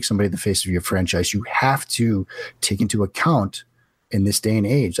to make somebody the face of your franchise, you have to take into account in this day and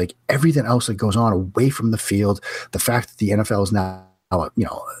age, like everything else that goes on away from the field, the fact that the NFL is now,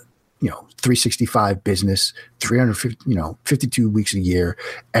 365 business, 350, 52 weeks a year.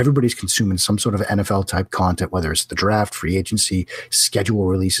 Everybody's consuming some sort of NFL type content, whether it's the draft, free agency, schedule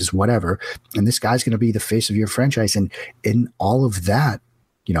releases, whatever. And this guy's going to be the face of your franchise. And in all of that,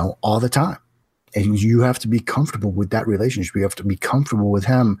 all the time. And you have to be comfortable with that relationship. You have to be comfortable with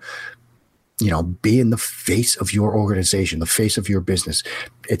him, being the face of your organization, the face of your business.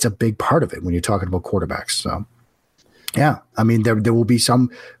 It's a big part of it when you're talking about quarterbacks. So, yeah, I mean, there will be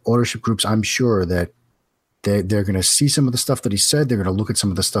some ownership groups, I'm sure, that they're going to see some of the stuff that he said. They're going to look at some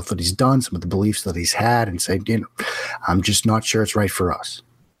of the stuff that he's done, some of the beliefs that he's had, and say, I'm just not sure it's right for us.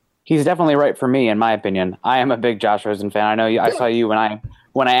 He's definitely right for me, in my opinion. I am a big Josh Rosen fan. I know I saw you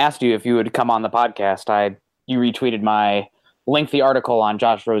when I asked you if you would come on the podcast. You retweeted my lengthy article on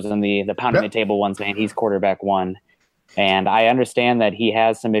Josh Rosen, the pounding the table one, saying he's quarterback one. And I understand that he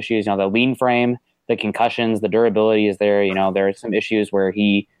has some issues, the lean frame, the concussions, the durability is there. There are some issues where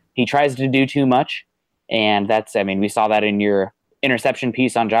he tries to do too much. And we saw that in your interception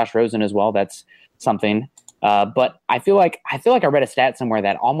piece on Josh Rosen as well. That's something. But I feel like I read a stat somewhere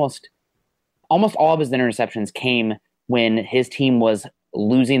that almost all of his interceptions came when his team was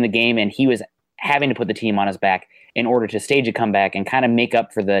losing the game and he was having to put the team on his back in order to stage a comeback and kind of make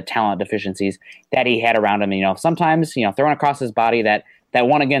up for the talent deficiencies that he had around him. Sometimes, throwing across his body that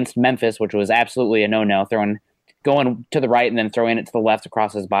one against Memphis, which was absolutely a no-no, going to the right and then throwing it to the left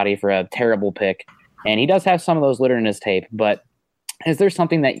across his body for a terrible pick. And he does have some of those littered in his tape, but is there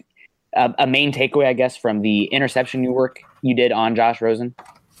something that a main takeaway, I guess, from the interception work you did on Josh Rosen?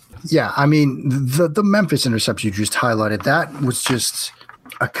 Yeah, I mean, the Memphis interception you just highlighted, that was just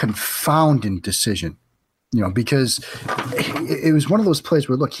a confounding decision, because it was one of those plays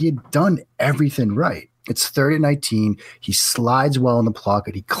where, look, he had done everything right. It's 3rd and 19. He slides well in the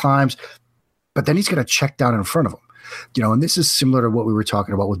pocket. He climbs, but then he's going to check down in front of him. And this is similar to what we were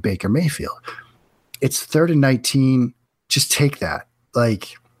talking about with Baker Mayfield. It's 3rd and 19. Just take that.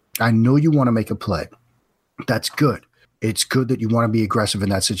 I know you want to make a play. That's good. It's good that you want to be aggressive in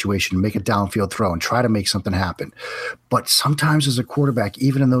that situation, make a downfield throw and try to make something happen. But sometimes as a quarterback,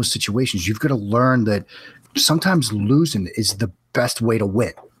 even in those situations, you've got to learn that sometimes losing is the best way to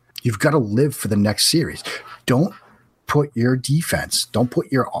win. You've got to live for the next series. Don't put your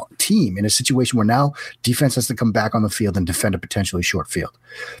team in a situation where now defense has to come back on the field and defend a potentially short field.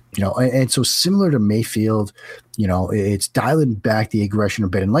 And so similar to Mayfield, it's dialing back the aggression a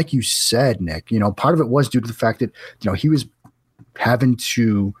bit. And like you said, Nick, part of it was due to the fact that, he was having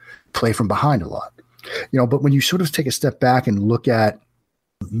to play from behind a lot. But when you sort of take a step back and look at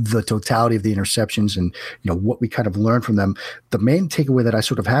the totality of the interceptions and, what we kind of learned from them, the main takeaway that I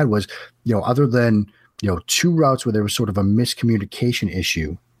sort of had was, other than, 2 routes where there was sort of a miscommunication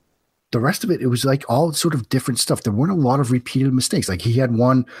issue, the rest of it was all sort of different stuff. There weren't a lot of repeated mistakes. He had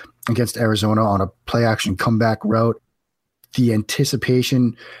one against Arizona on a play action comeback route. The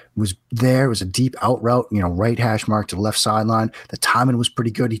anticipation was there. It was a deep out route, right hash mark to the left sideline. The timing was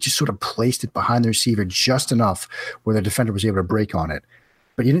pretty good. He just sort of placed it behind the receiver just enough where the defender was able to break on it.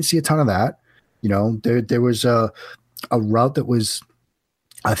 But you didn't see a ton of that. There was a route that was,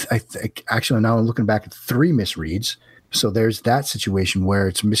 I think, actually now I'm looking back at 3 misreads. So there's that situation where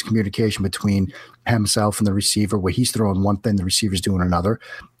it's miscommunication between himself and the receiver, where he's throwing one thing, the receiver's doing another.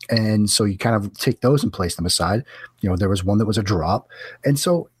 And so you kind of take those and place them aside. There was one that was a drop. And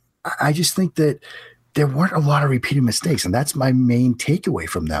so I just think that there weren't a lot of repeated mistakes. And that's my main takeaway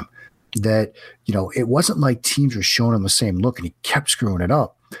from them, that, it wasn't like teams were showing him the same look and he kept screwing it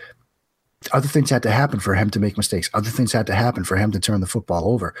up. Other things had to happen for him to make mistakes. Other things had to happen for him to turn the football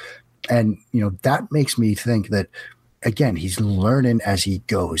over. And, that makes me think that, again, he's learning as he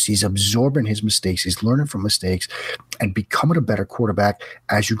goes. He's absorbing his mistakes. He's learning from mistakes and becoming a better quarterback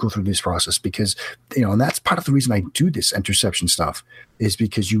as you go through this process. Because, and that's part of the reason I do this interception stuff, is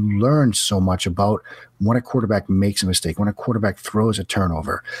because you learn so much about when a quarterback makes a mistake, when a quarterback throws a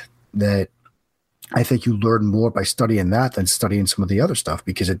turnover, that I think you learn more by studying that than studying some of the other stuff,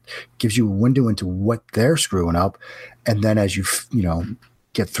 because it gives you a window into what they're screwing up. And then as you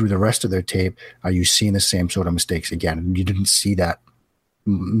get through the rest of their tape, are you seeing the same sort of mistakes again? And you didn't see that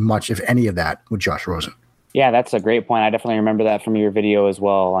much, if any of that, with Josh Rosen. Yeah, that's a great point. I definitely remember that from your video as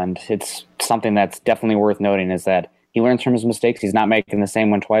well. And it's something that's definitely worth noting, is that he learns from his mistakes. He's not making the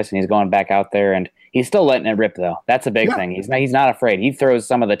same one twice, and he's going back out there, and he's still letting it rip, though. That's a big thing. He's not afraid. He throws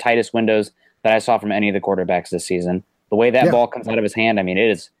some of the tightest windows that I saw from any of the quarterbacks this season. The way that ball comes out of his hand,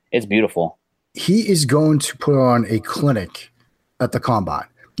 it's beautiful. He is going to put on a clinic at the combine,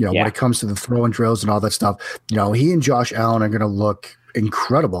 when it comes to the throwing drills and all that stuff. He and Josh Allen are going to look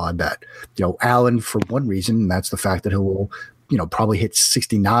incredible, I bet. Allen, for one reason, and that's the fact that he will probably hit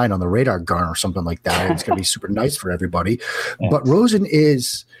 69 on the radar gun or something like that. And it's going to be super nice for everybody. But Rosen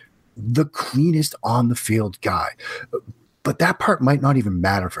is the cleanest on the field guy. But that part might not even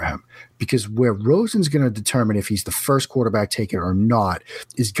matter for him, because where Rosen's going to determine if he's the first quarterback taken or not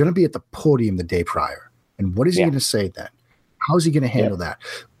is going to be at the podium the day prior. And what is he going to say then? How is he going to handle that?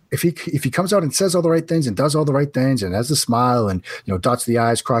 If he comes out and says all the right things and does all the right things and has a smile and dots the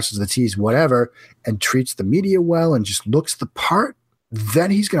I's, crosses the T's, whatever, and treats the media well and just looks the part, then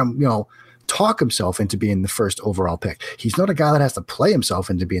he's going to talk himself into being the first overall pick. He's not a guy that has to play himself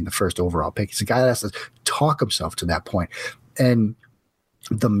into being the first overall pick. He's a guy that has to talk himself to that point. And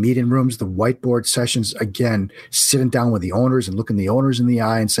the meeting rooms, the whiteboard sessions, again, sitting down with the owners and looking the owners in the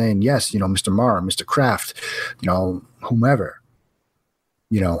eye and saying, yes, Mr. Maher, Mr. Kraft, whomever.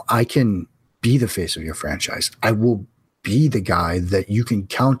 I can be the face of your franchise. I will be the guy that you can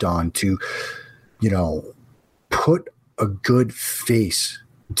count on to, put a good face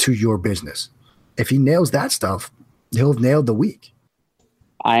to your business. If he nails that stuff, he'll have nailed the week.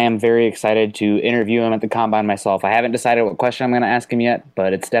 I am very excited to interview him at the Combine myself. I haven't decided what question I'm going to ask him yet,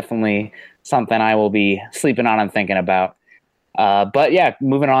 but it's definitely something I will be sleeping on and thinking about. But yeah,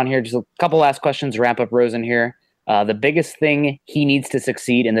 moving on here, just a couple last questions to wrap up Rosen here. The biggest thing he needs to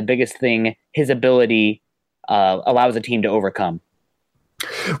succeed and the biggest thing his ability allows a team to overcome.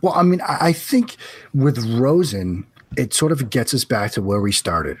 Well, I mean, I think with Rosen, it sort of gets us back to where we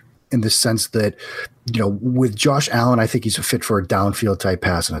started, in the sense that, with Josh Allen, I think he's a fit for a downfield type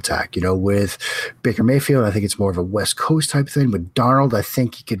pass and attack. With Baker Mayfield, I think it's more of a West Coast type thing. With Darnold, I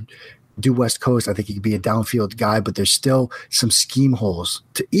think he could do West Coast. I think he could be a downfield guy, but there's still some scheme holes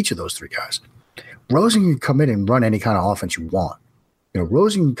to each of those three guys. Rosen can come in and run any kind of offense you want.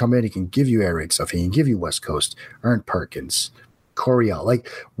 Rosen can come in, he can give you air raid stuff. He can give you West Coast, Aaron Perkins, Coryell, like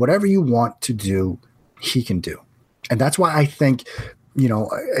whatever you want to do, he can do. And that's why I think,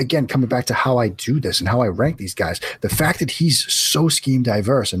 again, coming back to how I do this and how I rank these guys, the fact that he's so scheme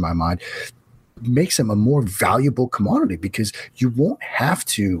diverse in my mind makes him a more valuable commodity, because you won't have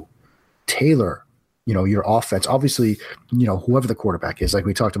to tailor your offense. Obviously, whoever the quarterback is, like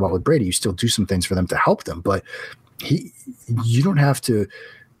we talked about with Brady, you still do some things for them to help them, but you don't have to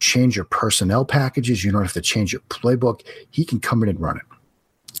change your personnel packages. You don't have to change your playbook. He can come in and run it.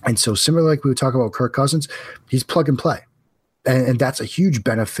 And so similar, like we were talking about Kirk Cousins, he's plug and play. And that's a huge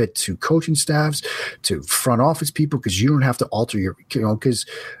benefit to coaching staffs, to front office people, because you don't have to alter your, because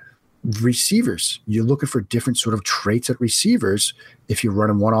receivers, you're looking for different sort of traits at receivers if you're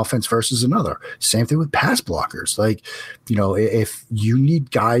running one offense versus another. Same thing with pass blockers. Like, if you need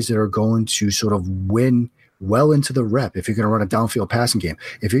guys that are going to sort of win well into the rep, if you're going to run a downfield passing game,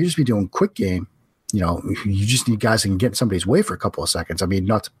 if you're just be doing quick game, you just need guys that can get in somebody's way for a couple of seconds. I mean,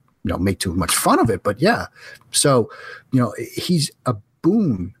 not to make too much fun of it, but yeah. So, he's a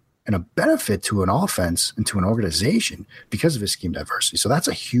boon and a benefit to an offense and to an organization because of his scheme diversity. So that's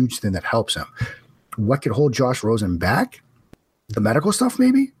a huge thing that helps him. What could hold Josh Rosen back? The medical stuff,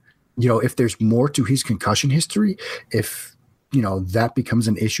 maybe. If there's more to his concussion history, if, that becomes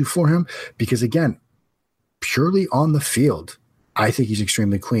an issue for him, because again, purely on the field, I think he's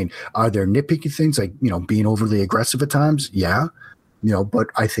extremely clean. Are there nitpicky things like, being overly aggressive at times? Yeah. But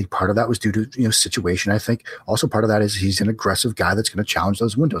I think part of that was due to, situation. I think also part of that is he's an aggressive guy that's going to challenge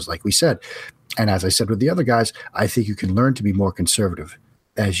those windows, like we said. And as I said with the other guys, I think you can learn to be more conservative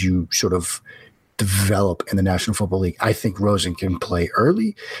as you sort of develop in the National Football League. I think Rosen can play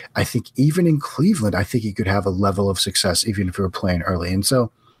early. I think even in Cleveland, I think he could have a level of success even if he were playing early. And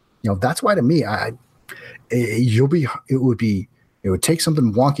so, that's why to me, it would take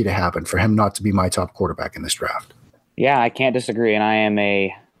something wonky to happen for him not to be my top quarterback in this draft. Yeah, I can't disagree, and I am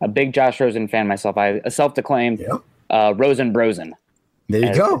a big Josh Rosen fan myself. I self-declaimed Rosen Brosen. There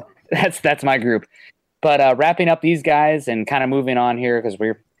you go. That's my group. But wrapping up these guys and kind of moving on here, because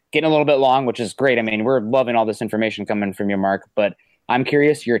we're getting a little bit long, which is great. I mean, we're loving all this information coming from you, Mark. But I'm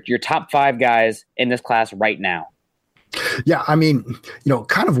curious, your top 5 guys in this class right now. Yeah, I mean,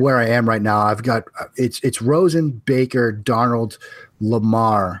 kind of where I am right now, I've got it's Rosen, Baker, Darnold,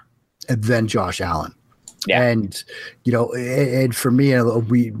 Lamar, and then Josh Allen. Yeah. And, and for me,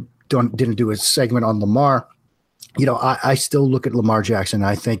 we didn't do a segment on Lamar. I still look at Lamar Jackson. And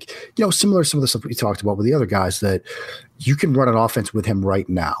I think, similar to some of the stuff we talked about with the other guys, that you can run an offense with him right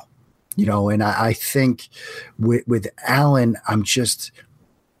now. And I think with Allen,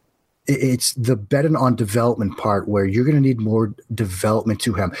 it's the betting on development part where you're going to need more development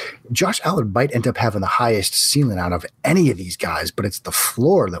to him. Josh Allen might end up having the highest ceiling out of any of these guys, but it's the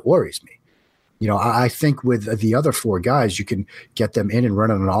floor that worries me. I think with the other 4 guys, you can get them in and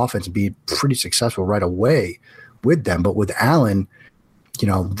run on an offense and be pretty successful right away. with them. But with Allen,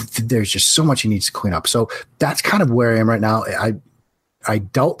 there's just so much he needs to clean up. So that's kind of where I am right now. I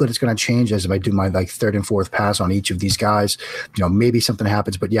doubt that it's going to change as if I do my like third and fourth pass on each of these guys. Maybe something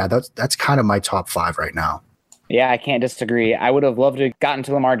happens, but yeah, that's kind of my top 5 right now. Yeah, I can't disagree. I would have loved to have gotten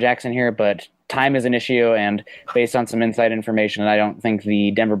to Lamar Jackson here, but time is an issue, and based on some inside information, I don't think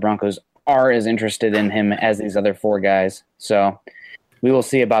the Denver Broncos are as interested in him as these other 4 guys. So we will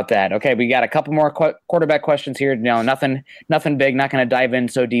see about that. Okay, we got a couple more quarterback questions here. Nothing big, not going to dive in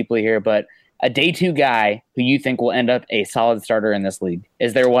so deeply here, but a day 2 guy who you think will end up a solid starter in this league.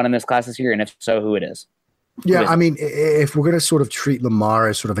 Is there one in this class this year? And if so, who it is? Yeah, I mean, if we're going to sort of treat Lamar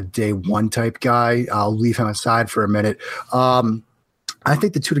as sort of a day 1 type guy, I'll leave him aside for a minute. I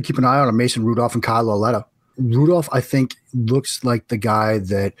think the 2 to keep an eye on are Mason Rudolph and Kyle Lauletta. Rudolph, I think, looks like the guy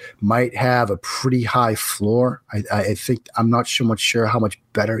that might have a pretty high floor. I think I'm not sure how much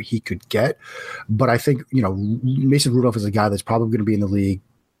better he could get, but I think, Mason Rudolph is a guy that's probably going to be in the league,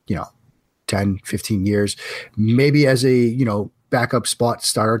 10, 15 years, maybe as a, backup spot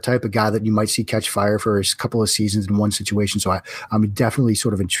starter type, a guy that you might see catch fire for a couple of seasons in one situation. So I'm definitely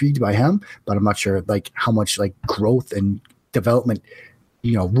sort of intrigued by him, but I'm not sure like how much like growth and development,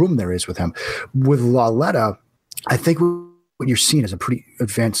 room there is with him. With Lauletta, I think what you're seeing is a pretty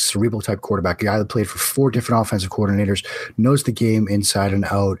advanced cerebral type quarterback, a guy that played for 4 different offensive coordinators, knows the game inside and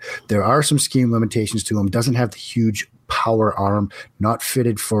out. There are some scheme limitations to him, doesn't have the huge power arm, not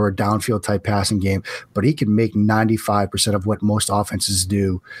fitted for a downfield type passing game, but he can make 95% of what most offenses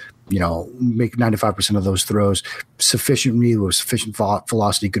do, make 95% of those throws sufficiently with sufficient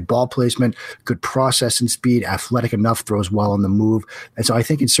velocity, good ball placement, good processing speed, athletic enough, throws well on the move. And so I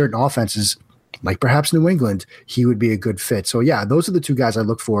think in certain offenses, like perhaps New England, he would be a good fit. So yeah, those are the 2 guys I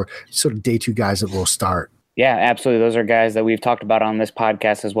look for, sort of day 2 guys that will start. Yeah, absolutely. Those are guys that we've talked about on this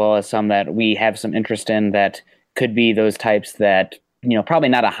podcast, as well as some that we have some interest in that could be those types that, probably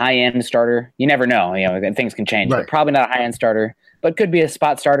not a high-end starter. You never know, things can change, right. But probably not a high-end starter, but could be a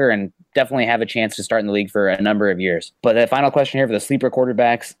spot starter and definitely have a chance to start in the league for a number of years. But the final question here for the sleeper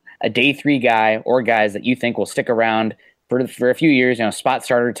quarterbacks, a day 3 guy or guys that you think will stick around for a few years, spot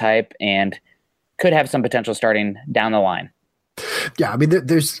starter type, and could have some potential starting down the line. Yeah, I mean,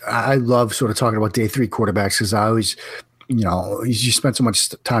 I love sort of talking about day 3 quarterbacks because I always, you spend so much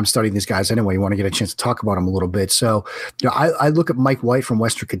time studying these guys anyway. You want to get a chance to talk about them a little bit. So, I look at Mike White from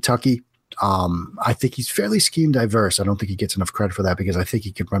Western Kentucky. I think he's fairly scheme diverse. I don't think he gets enough credit for that because I think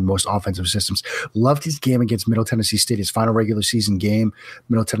he could run most offensive systems. Loved his game against Middle Tennessee State, his final regular season game.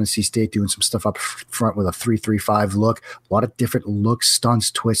 Middle Tennessee State doing some stuff up front with a 3-3-5 look. A lot of different looks,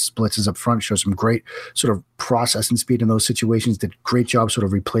 stunts, twists, blitzes up front. Shows some great sort of processing speed in those situations. Did a great job sort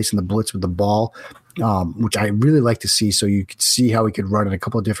of replacing the blitz with the ball, which I really like to see. So you could see how he could run in a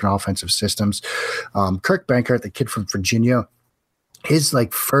couple of different offensive systems. Kirk Bankert, the kid from Virginia, his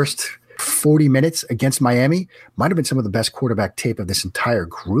first 40 minutes against Miami might have been some of the best quarterback tape of this entire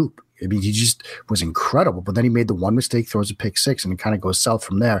group. I mean, he just was incredible. But then he made the one mistake, throws a pick 6, and it kind of goes south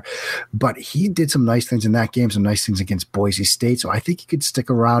from there. But he did some nice things in that game, some nice things against Boise State. So I think he could stick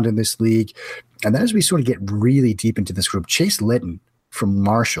around in this league. And then as we sort of get really deep into this group, Chase Litton from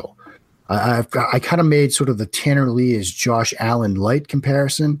Marshall. I kind of made sort of the Tanner Lee as Josh Allen light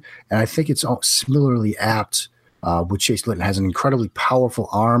comparison, and I think it's similarly apt with Chase Litton. Has an incredibly powerful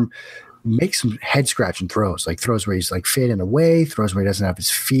arm, makes some head scratching throws, like throws where he's fading away, throws where he doesn't have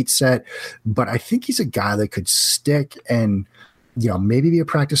his feet set. But I think he's a guy that could stick and maybe be a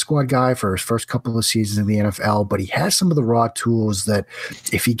practice squad guy for his first couple of seasons in the NFL, but he has some of the raw tools that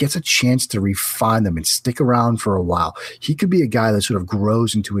if he gets a chance to refine them and stick around for a while, he could be a guy that sort of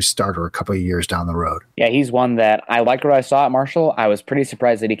grows into a starter a couple of years down the road. Yeah, he's one that I liked what I saw at Marshall. I was pretty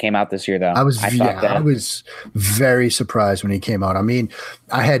surprised that he came out this year, though. I was very surprised when he came out. I mean,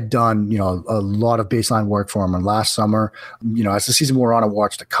 I had done, a lot of baseline work for him last summer. As the season wore on, I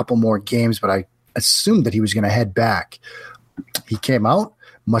watched a couple more games, but I assumed that he was going to head back. He came out,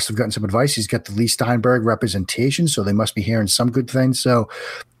 must have gotten some advice. He's got the Lee Steinberg representation, so they must be hearing some good things. So,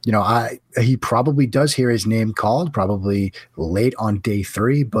 he probably does hear his name called, probably late on day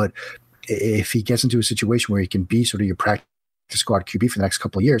 3. But if he gets into a situation where he can be sort of your practice squad QB for the next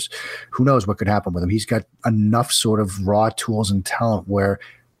couple of years, who knows what could happen with him? He's got enough sort of raw tools and talent where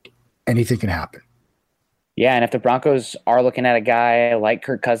anything can happen. Yeah, and if the Broncos are looking at a guy like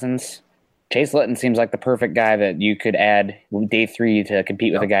Kirk Cousins, Chase Litton seems like the perfect guy that you could add day 3 to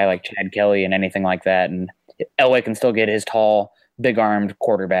compete with a guy like Chad Kelly and anything like that. And Elway can still get his tall, big-armed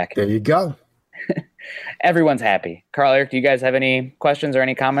quarterback. There you go. Everyone's happy. Carl, Eric, do you guys have any questions or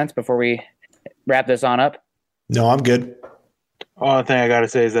any comments before we wrap this on up? No, I'm good. Only thing I got to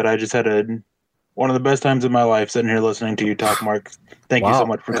say is that I just had a One of the best times of my life sitting here listening to you talk, Mark. Thank you so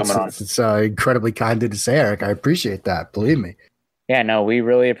much for coming on. It's incredibly kind to say, Eric. I appreciate that. Believe me. Yeah, no, we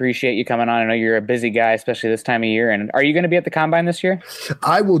really appreciate you coming on. I know you're a busy guy, especially this time of year. And are you going to be at the Combine this year?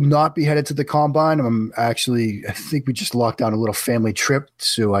 I will not be headed to the Combine. I think we just locked down a little family trip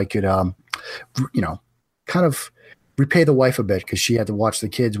so I could, kind of repay the wife a bit because she had to watch the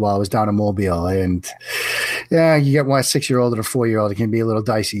kids while I was down in Mobile. And yeah, you get one 6-year-old and a 4-year-old, it can be a little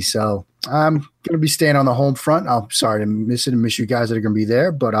dicey. So I'm going to be staying on the home front. I'm sorry to miss it and miss you guys that are going to be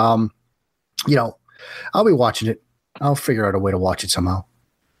there, but I'll be watching it. I'll figure out a way to watch it somehow.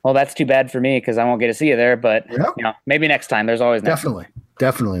 Well, that's too bad for me because I won't get to see you there, but maybe next time. There's always next time.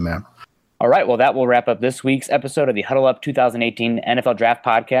 Definitely, man. All right, well, that will wrap up this week's episode of the Huddle Up 2018 NFL Draft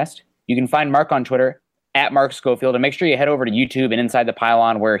Podcast. You can find Mark on Twitter at Mark Schofield, and make sure you head over to YouTube and Inside the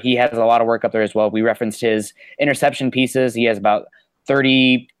Pylon where he has a lot of work up there as well. We referenced his interception pieces. He has about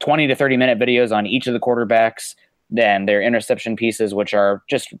 20 to 30 minute videos on each of the quarterbacks and their interception pieces, which are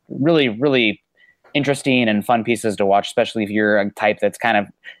just really, really interesting and fun pieces to watch, especially if you're a type that's kind of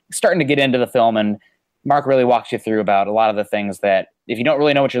starting to get into the film. And Mark really walks you through about a lot of the things that if you don't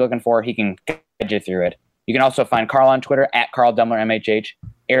really know what you're looking for, he can guide you through it. You can also find Carl on Twitter at Carl Dummler MHH,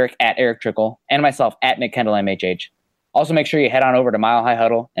 Eric at Eric Trickle, and myself at Nick Kendall MHH. Also make sure you head on over to Mile High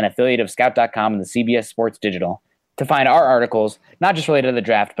Huddle, an affiliate of Scout.com and the CBS Sports Digital, to find our articles, not just related to the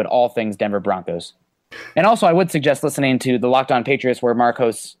draft, but all things Denver Broncos. And also I would suggest listening to the Locked On Patriots where Mark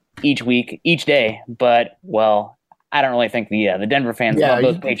hosts each week, each day, but I don't really think the Denver fans love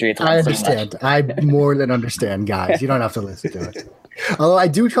those Patriots. I understand. I more than understand, guys. You don't have to listen to it. Although I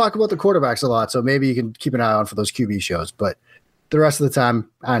do talk about the quarterbacks a lot, so maybe you can keep an eye on for those QB shows. But the rest of the time,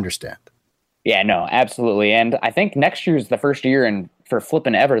 I understand. Yeah, no, absolutely. And I think next year's the first year for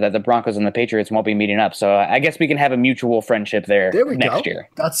flipping ever that the Broncos and the Patriots won't be meeting up. So I guess we can have a mutual friendship there next year.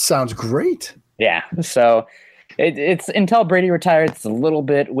 That sounds great. Yeah. So it's until Brady retires, it's a little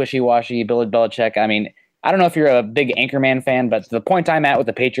bit wishy-washy. Bill Belichick, I mean, I don't know if you're a big Anchorman fan, but the point I'm at with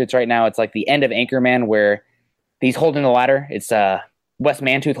the Patriots right now, it's like the end of Anchorman where he's holding the ladder. It's Wes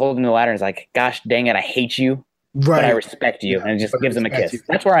Mantooth holding the ladder. And he's like, gosh dang it, I hate you, but I respect you. And it just gives him a kiss.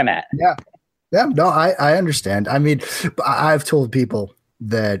 That's where I'm at. Yeah. Yeah, no, I understand. I mean, I've told people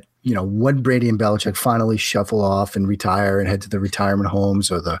that, when Brady and Belichick finally shuffle off and retire and head to the retirement homes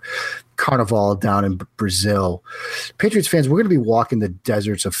or the Carnival down in Brazil, Patriots fans, we're going to be walking the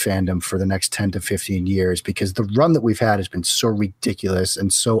deserts of fandom for the next 10 to 15 years because the run that we've had has been so ridiculous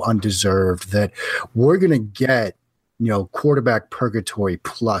and so undeserved that we're going to get, quarterback purgatory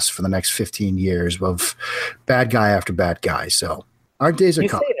plus for the next 15 years of bad guy after bad guy. So our days are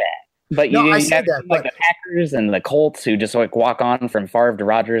coming. But you have the Packers and the Colts who just walk on from Favre to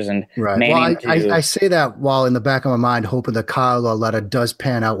Rodgers and Manning. Well, I say that while in the back of my mind hoping that Kyle Lauletta does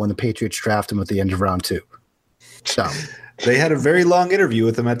pan out when the Patriots draft him at the end of round 2. So they had a very long interview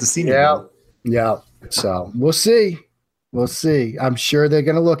with him at the Senior Bowl. Yeah. So we'll see. I'm sure they're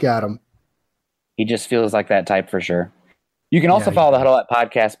going to look at him. He just feels like that type for sure. You can also follow the Huddle Up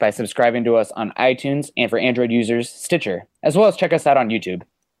Podcast by subscribing to us on iTunes and for Android users, Stitcher, as well as check us out on YouTube.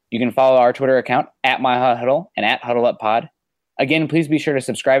 You can follow our Twitter account at MyHuddle and at HuddleUpPod. Again, please be sure to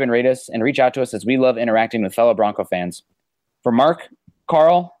subscribe and rate us and reach out to us as we love interacting with fellow Bronco fans. For Mark,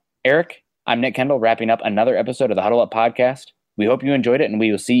 Carl, Eric, I'm Nick Kendall wrapping up another episode of the Huddle Up Podcast. We hope you enjoyed it and we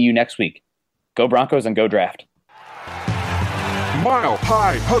will see you next week. Go Broncos and go draft. Mile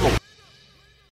High Huddle.